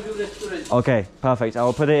 Riverview Restaurant. Okay, perfect. I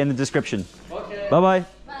will put it in the description. Okay. Bye bye.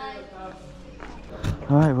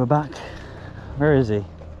 All right, we're back. Where is he?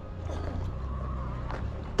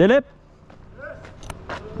 Dilip?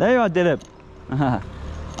 There you are, Dilip.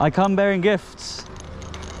 I come bearing gifts.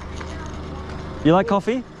 You like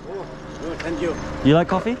coffee? Oh, thank you. You like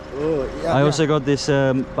coffee? Oh, yeah. I also got this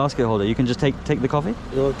basket holder. You can just take the coffee.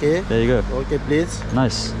 Okay. There you go. Okay, please.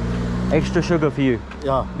 Nice. Extra sugar for you.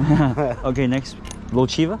 Yeah. Okay, next.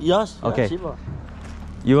 Lord Shiva? Yes. Okay. Shiva.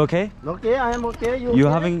 You okay? Okay, I am okay. You okay?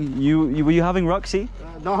 having were you having Roxy?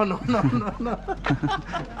 No.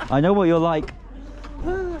 I know what you're like.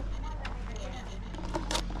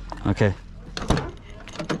 Okay.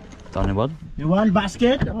 Done one. You want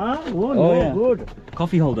basket? Huh? Oh, no, yeah. good.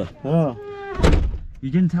 Coffee holder. Oh. You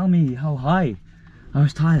didn't tell me how high. I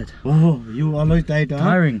was tired. Oh, you always tight, huh?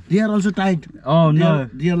 Tiring. They are also tight. Oh no.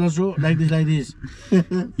 They are also like this.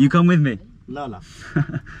 You come with me. ल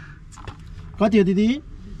कति हो दिदी?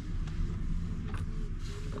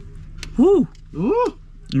 Woo. Oh,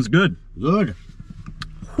 It's good. good.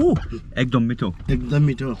 Woo. Ekdom mito. एकदम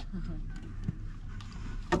मिठो.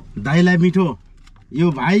 दाइलाई मिठो.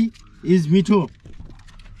 यो भाइ is मिठो.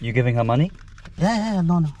 You giving her money? Yeah,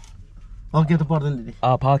 no. Okay, त पर्दैन दिदी.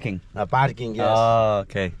 Ah, parking. Parking, yes. Ah,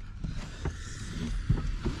 okay.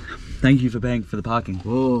 Thank you for paying for the parking.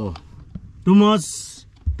 Oh, too much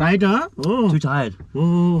tight, huh? Oh, Too tired.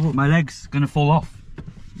 oh, My leg's gonna fall off.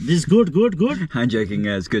 this good. I'm joking.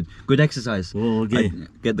 Yeah, it's good. Good exercise. Oh, okay.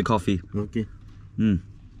 Get the coffee. Okay,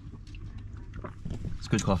 It's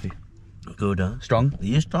good coffee. good, huh? Strong.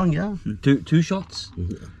 Yes, strong, yeah. Two shots.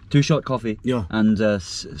 2 shot coffee. Yeah. And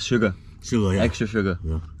sugar. Sugar, yeah. Extra sugar.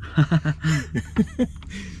 Yeah.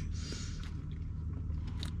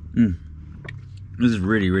 This is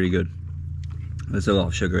really good. There's a lot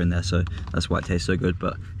of sugar in there, so that's why it tastes so good.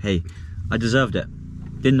 But hey, I deserved it,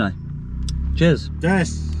 didn't I? Cheers. Yes.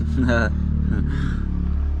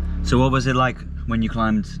 So what was it like when you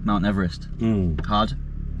climbed Mount Everest? Hard?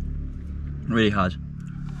 Really hard.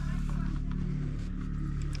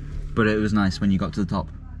 But it was nice when you got to the top.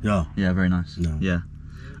 Yeah. Yeah, very nice. Yeah. Yeah.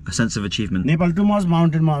 A sense of achievement. Nepal too much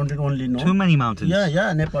mountain only, no? Too many mountains.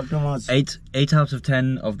 Yeah, Nepal too much. 8 out of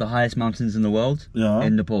 10 of the highest mountains in the world Yeah.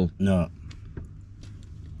 in Nepal. No.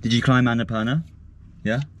 Did you climb Annapurna?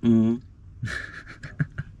 Yeah?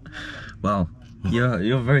 Wow.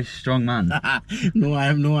 You're a very strong man. No, I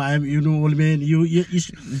am, you know, old man, you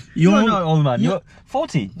You're not old man. You're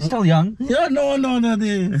 40. You're still young. Yeah, no,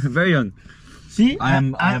 Very young. see,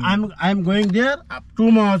 I'm going there up too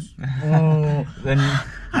much. Oh, Then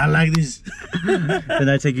I like this. then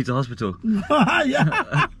I take you to hospital. Yeah.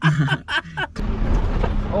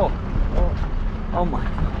 Oh my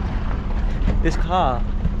god. This car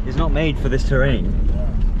is not made for this terrain.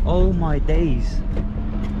 Oh my days.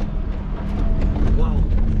 Wow.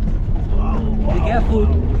 Wow. Be careful.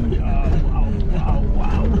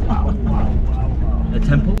 A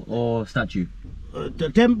temple or statue? The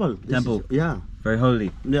temple. Temple. Yeah. Very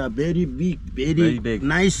holy. Yeah, very big, Very big.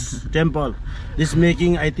 nice temple. This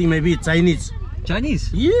making, I think, maybe Chinese.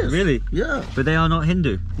 Chinese? Yes. Really? Yeah. But they are not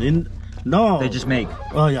Hindu. No. They just make.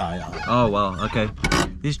 Oh yeah. Oh wow. Okay.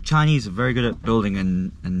 These Chinese are very good at building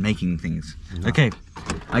and making things. Okay.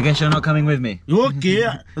 I guess you're not coming with me. Okay.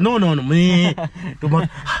 No, me. Too much.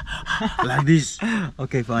 Like this.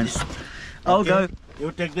 Okay, fine. I'll go.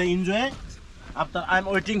 You take the enjoy. After I'm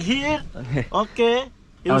waiting here. Okay. Okay.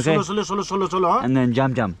 You Okay. Solo. Huh? And then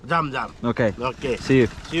jam. Jam. Okay. Okay. See you.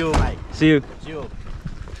 See you, bye. See you. See you.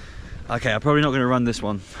 Okay, I'm probably not going to run this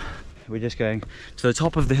one. We're just going to the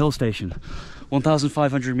top of the hill station.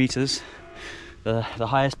 1,500 meters. The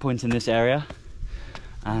highest point in this area.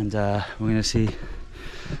 And we're going to see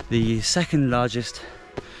the second largest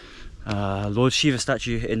Lord Shiva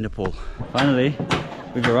statue in Nepal. Finally,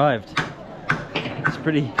 we've arrived. It's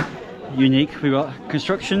pretty unique. We've got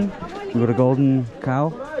construction, we've got a golden cow,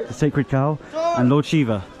 the sacred cow, and Lord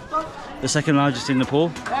Shiva, the second largest in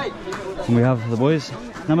Nepal. And we have the boys.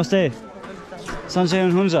 Namaste. Sanjay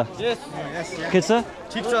and Hunza. Yes. Kitsa?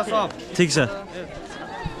 Tiksa sab. Tiksa.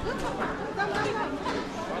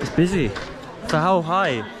 It's busy. For how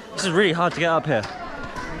high? This is really hard to get up here.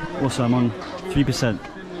 Also, I'm on 3%,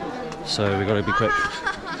 so we gotta be quick.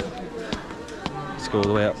 Let's go all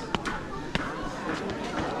the way up.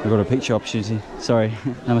 We've got a picture opportunity. Sorry.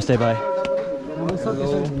 Namaste, bye.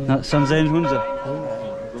 Sanjay and Hunza.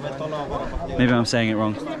 Maybe I'm saying it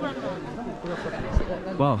wrong.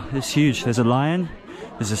 Wow, it's huge. There's a lion,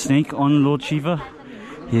 there's a snake on Lord Shiva.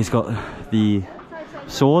 He's got the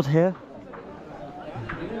sword here.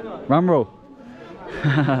 Ramro.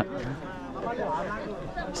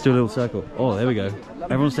 Let's do a little circle. Oh, there we go.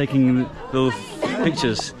 Everyone's taking little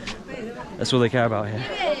pictures. That's all they care about here.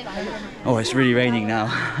 Oh, it's really raining now.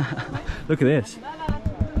 Look at this.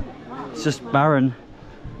 It's just barren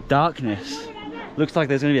darkness. Looks like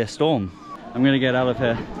there's going to be a storm. I'm going to get out of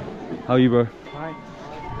here. How are you, bro?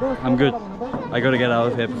 I'm good. I got to get out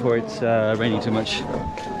of here before it's raining too much.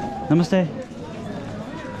 Namaste.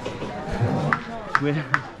 We're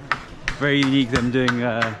very unique, them doing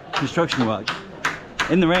construction work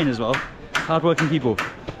in the rain as well. Hard-working people.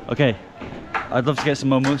 Okay, I'd love to get some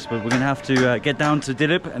momos, but we're gonna have to get down to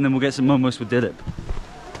Dilip, and then we'll get some momos with Dilip.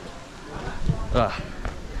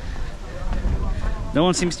 No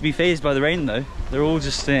one seems to be fazed by the rain though. They're all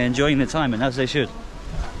just enjoying the time, and as they should.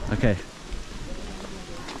 Okay.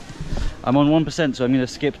 I'm on 1%, so I'm gonna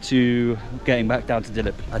skip to getting back down to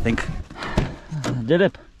Dilip, I think.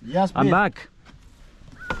 Dilip, Yes, I'm back.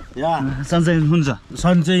 Yeah. Sanjay and Hunza.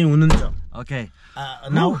 Sanjay हुनुहुन्छ. Okay.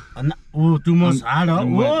 Now, too much hard.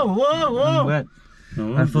 Whoa. Wet.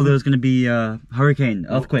 I thought there was going to be a hurricane,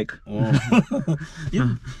 earthquake.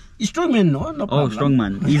 Strongman, no problem. Oh,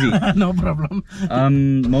 strongman, easy. No problem.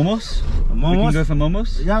 Momos? We can go for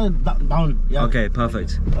momos? Yeah, down. Yeah. Okay,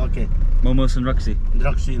 perfect. Okay. Momos and Roxy.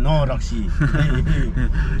 Roxy, no Roxy.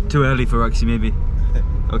 Too early for Roxy, maybe.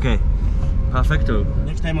 Okay, perfecto.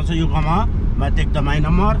 Next time also you come, I take my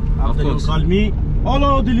number. After you course. call me.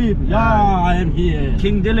 Hello, Dilip. Yeah, I am here.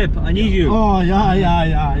 King Dilip, I need you. Oh,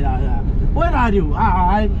 yeah. Where are you?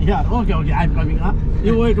 I'm here. Okay, I'm coming.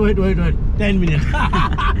 You wait. 10 minutes.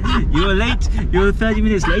 You were late. You were 30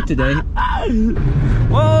 minutes late today.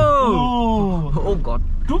 Whoa! Oh God.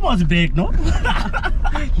 Too much break, no?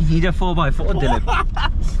 You need a 4x4, Dilip.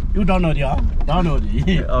 You don't know, yeah? Don't know.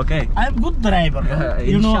 Okay. I'm good driver. No?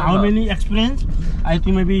 You know how Inshallah. many experience? I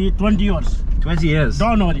think maybe 20 years. 20 years.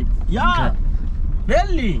 Don't know it. Yeah. Okay.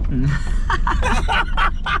 Really?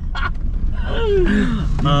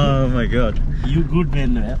 Oh my God. You good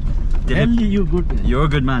man, man. Dilip, Really, you good man. you're a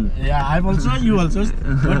good man. Yeah, I'm also, you also.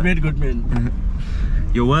 Good man.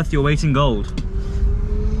 You're worth your weight in gold.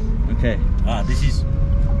 Okay. This is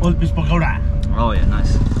old piece pagoda. Oh yeah,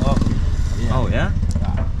 nice. Oh, yeah. Oh yeah?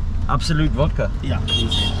 Yeah. Absolute vodka. Yeah.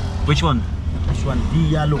 Which one? This one,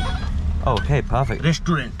 Diallo Oh, okay, perfect.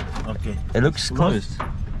 restaurant. Okay. It looks closed.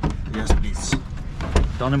 Yes, please.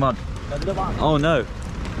 Donimod. Oh no.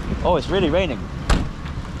 Oh, it's really raining.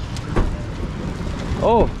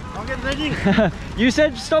 Oh. Okay, ready? You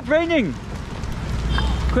said stop raining.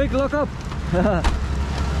 Quick, lock up.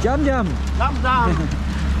 Jam. Come down.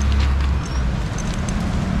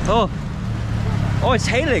 Oh. Oh, it's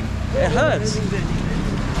hailing. It hurts.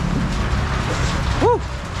 Woo.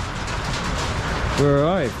 We're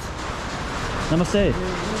arrived. Namaste.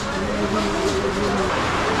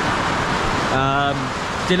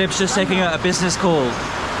 Dilip's just taking a business call.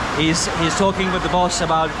 He's talking with the boss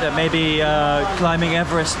about maybe climbing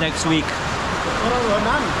Everest next week.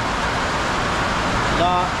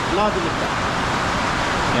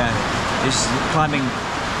 Yeah, he's climbing.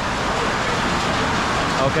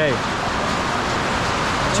 Okay.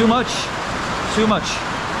 Too much. Too much.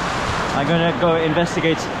 I'm gonna go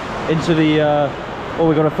investigate into the. Oh,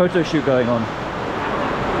 we got a photo shoot going on.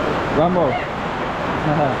 Rambo.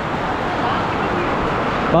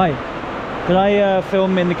 Bye. Can I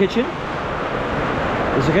film in the kitchen?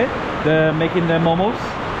 Is it okay? They're making their momos.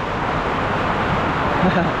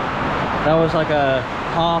 That was like a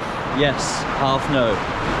half yes, half no.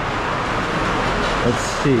 Let's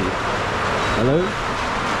see. Hello?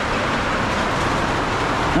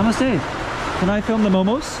 Namaste. Can I film the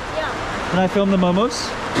momos? Yeah. Can I film the momos?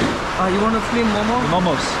 You want to film momo? The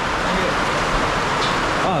momos.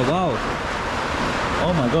 Oh wow.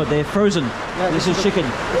 Oh my god, they're frozen. Yeah, this is chicken.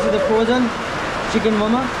 This is the frozen chicken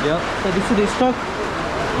momo. Yep. So this is the stock.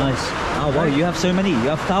 Nice. Oh wow, you have so many. You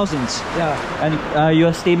have thousands. Yeah. And you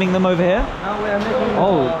are steaming them over here? Now we are making.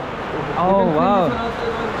 Oh. Oh wow.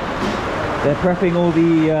 They're prepping all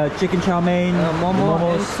the chicken chow mein, Momo the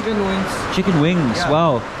and chicken wings. chicken wings. Yeah.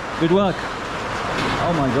 Wow. Good work.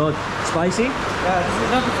 Oh my god. Spicy? Yeah, this is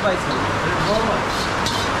not spicy. It's normal.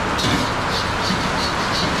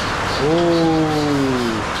 Oh.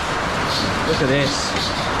 Look at this.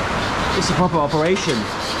 It's a proper operation.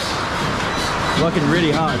 Working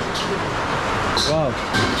really hard. Wow.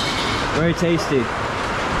 Very tasty.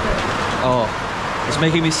 Oh, it's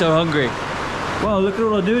making me so hungry. Wow, look at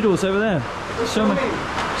all the noodles over there. So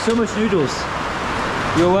much noodles.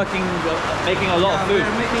 You're working, making a lot of food.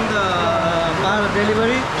 We're making the bar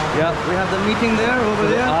delivery. Yeah. We have the meeting there, over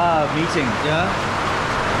there. Ah, meeting. Yeah.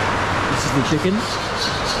 This is the chicken.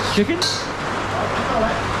 Chicken?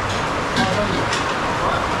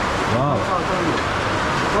 Wow.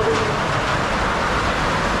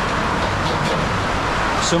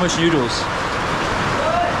 So much noodles.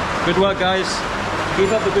 Good work, guys.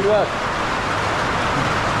 Keep up the good work.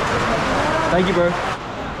 Thank you, bro.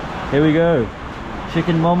 Here we go.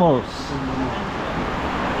 Chicken momos.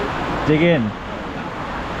 Dig in.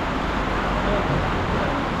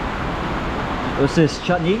 What's this?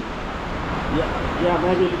 Chutney? Yeah,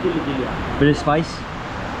 maybe little, yeah. Bit of spice.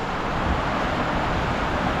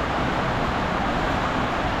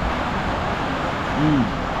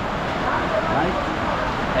 Right?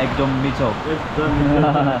 Egg dom mito. It's done.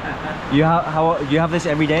 You have this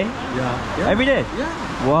every day? Yeah. Every day?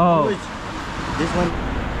 Yeah. Wow. This one,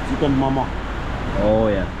 chicken mama. Oh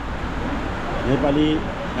yeah. Nepali,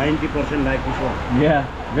 90% like this one. Yeah,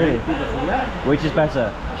 really? 90%, yeah. Which is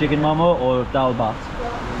better? Chicken momo or dal bhat?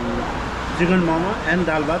 Chicken mama and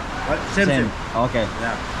dal bhat, same. Okay.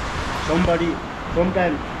 Yeah.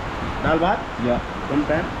 Sometimes dal bhat, Yeah.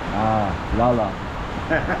 sometimes Lala.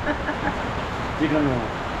 chicken mama.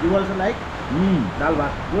 You also like dal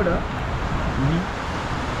bhat? Good, huh?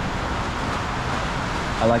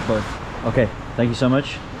 I like both. Okay, thank you so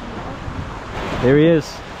much. Here he is.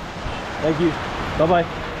 Thank you. Bye bye.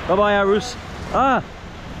 Bye bye, Arus. Ah!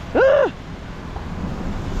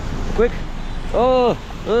 Quick. Oh!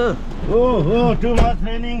 Oh, too much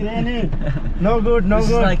raining. No good, no This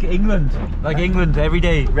good. is like England. Like England, every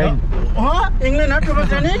day, rain. What? England not too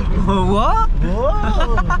much raining? What?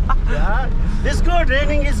 Oh, yeah. It's good,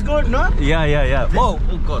 raining is good, no? Yeah. Whoa!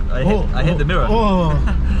 Oh god, I hit the mirror. Oh.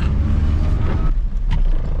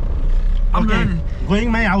 Okay, going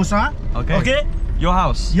my house, huh? Okay. Okay? Your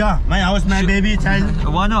house? Yeah, my house, my baby, child.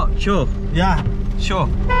 Why not? Sure. Yeah. Sure.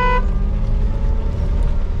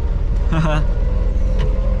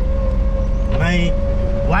 My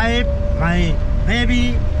wife, my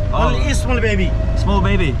baby, only small baby. Small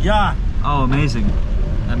baby? Yeah. Oh, amazing.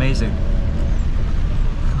 Amazing.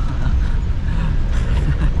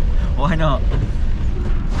 Why not?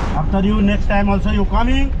 After you, next time also you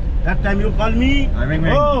coming. That time you call me. I ring.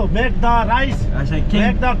 Oh, make the rice. I say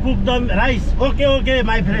Make the cook the rice. Okay,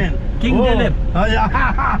 my friend. King Dilip. Oh, yeah.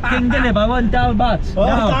 King Dilip, I want dal bhat. Oh,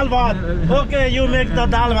 dal bhat. Okay, you make the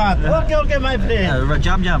dal bhat. Okay, my friend.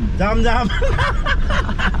 Jam. Jam.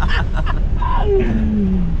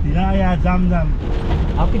 yeah, jam.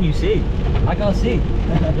 How can you see? I can't see.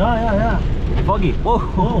 Yeah. Foggy. Whoa.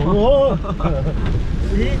 Oh.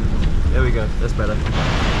 See? There we go. That's better.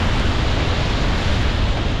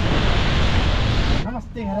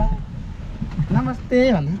 Namaste, Hara.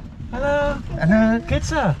 Namaste, Hana. Hello. Hello.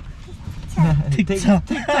 Kitsa. Tiksa.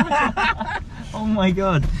 Oh my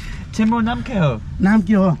god. Timro Namkeo.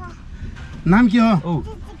 Naam kya ho? Oh.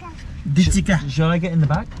 Dichika. Shall I get in the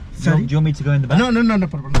back? Sorry? Do you want me to go in the back? No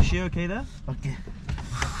problem. Is she okay there? Okay.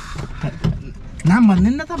 Naam भन्ने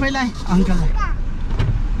न तपाईलाई अंकललाई.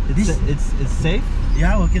 It's safe?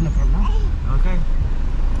 Yeah, okay, no problem. Okay.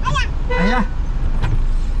 आया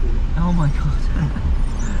Oh my god.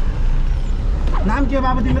 नाम के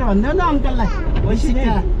बाबा तिम्रो भन्देऊ न अंकललाई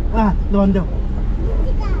इशिका ल भन्देऊ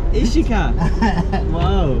Ishika.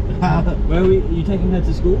 Wow. Where are you taking her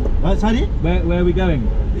to school? Sorry? Where are we going?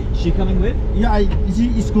 Is she coming with? Yeah,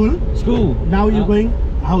 is school. School. Now you're going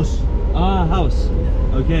house. Ah, house.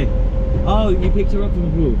 Okay. Oh, you picked her up from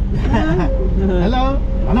the pool. Hello.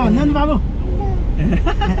 Hello, भन्देऊ न बाबु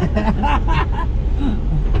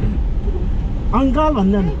uncle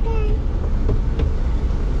भन्देऊ न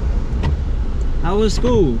How was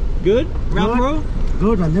school? Good? Ramro?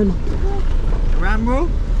 Good भन्देऊ न Ramro?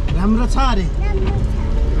 राम्रो छ अरे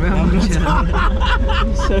राम्रो छ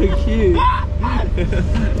So cute.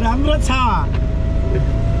 राम्रो छ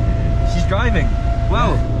She's driving.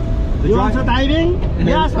 Wow. You also driving?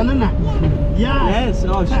 Yes भन्नु न Yes.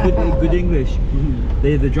 Oh, she's good English.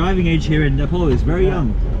 The driving age here in Nepal is very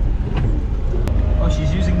young. Oh,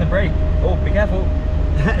 she's using the brake. Oh, be careful.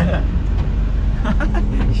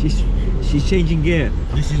 She's changing gear.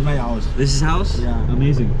 This is my house. This is house? Yeah.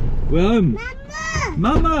 Amazing. We're home.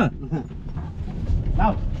 Mama!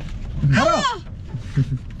 Now. Hello.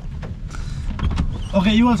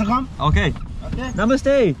 Okay, you also come? Okay. Okay.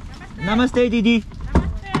 Namaste. Namaste, Didi.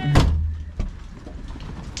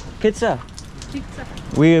 Kitsa.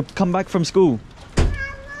 We come back from school.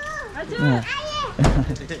 Yeah.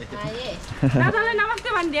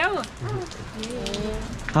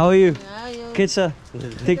 How are you? Kitsa.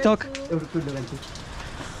 TikTok?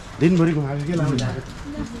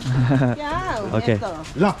 Okay.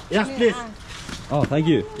 Yes, please. Oh, thank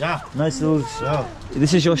you. Yeah. Nice little. Yeah.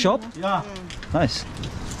 This is your shop? Yeah. Nice.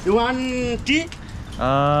 You want tea?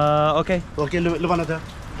 Okay. Okay, look another.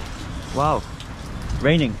 Wow.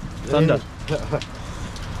 Raining. Thunder.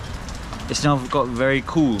 It's now got very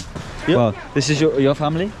cool. Yeah. Wow. This is your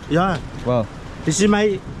family? Yeah. Wow. This is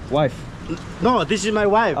my Wife. no. This is my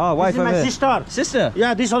wife. Oh, wife This is over my there. sister. Sister?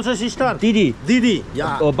 Yeah, this also sister. Didi. Didi.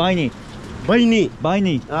 Yeah. Or Baini. Baini.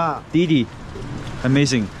 Baini. Ah. Didi.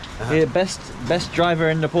 Amazing. Yeah, best driver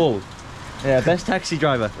in Nepal. Yeah, best taxi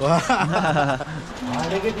driver.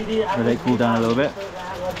 Let it cool down a little bit.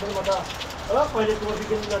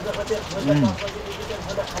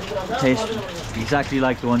 Tastes exactly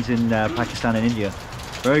like the ones in Pakistan and India.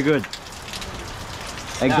 Very good.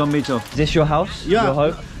 Egg on meat. Is this your house? Yeah. Your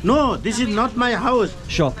home? No, this is not my house.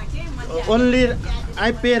 Shop. Only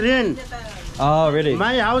I pay rent. Oh, really?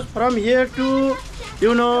 My house from here to,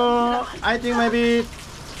 I think maybe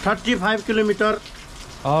 35 kilometer.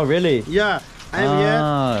 Oh, really? Yeah, I'm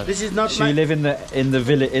here. This is not So my. you live in the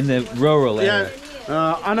village, in the rural Yeah,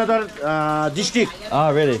 area? another district.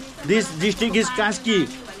 Oh, really? This district is Kaski.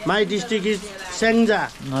 My district is Senja.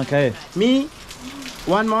 Okay. Me,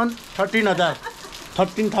 1 month, 13,000.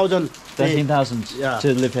 13,000 Yeah.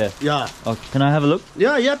 to live here. Yeah. Oh, can I have a look?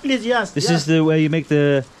 Yeah, please, yes. This is the way you make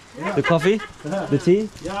the coffee, the tea.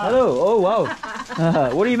 Yeah. Hello. Oh wow.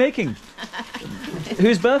 What are you making?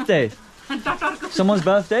 Whose birthday? Someone's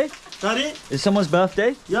birthday? Sorry? Is someone's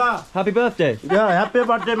birthday? Yeah. Happy birthday. Yeah, happy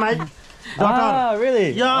birthday, my daughter. Ah,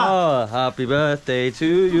 really? Yeah. Oh, happy birthday to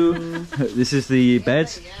you. This is the bed.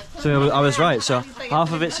 So I was right. So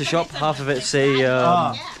half of it's a shop, half of it's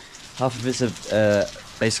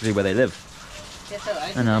basically where they live.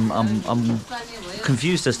 And I'm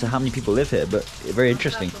confused as to how many people live here, but very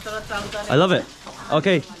interesting. I love it.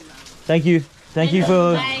 Okay, thank you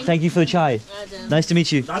for the chai. Nice to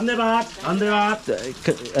meet you. Dhanyavad.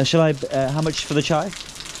 Shall I? How much for the chai?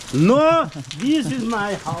 No, this is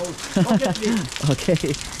my house. Okay, please.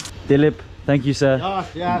 Okay. Dilip, thank you, sir.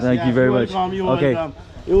 Yes, Thank you very much. Welcome, you Okay. welcome.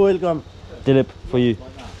 You're welcome. Dilip, for you,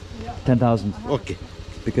 10,000. Okay.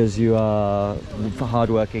 Because you are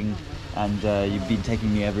hardworking and you've been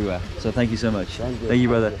taking me everywhere. So thank you so much. Thank you,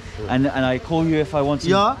 brother. And I call you if I want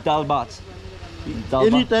some Yeah. dal bhat. Dal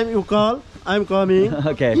bhat. Anytime you call, I'm coming.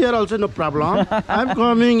 Okay. Here also no problem. I'm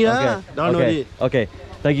coming, yeah. Okay. Don't worry. Okay.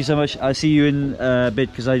 Thank you so much. I'll see you in a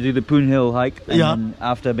bit because I do the Poon Hill hike. And Yeah. then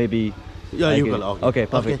after maybe. Yeah, you Okay. call. Okay,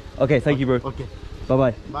 perfect. Okay, thank you, bro. Okay.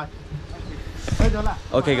 Bye-bye. Bye.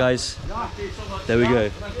 Okay, guys. There we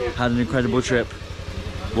go. Had an incredible trip.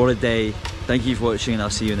 What a day. Thank you for watching and I'll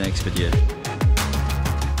see you in the next video.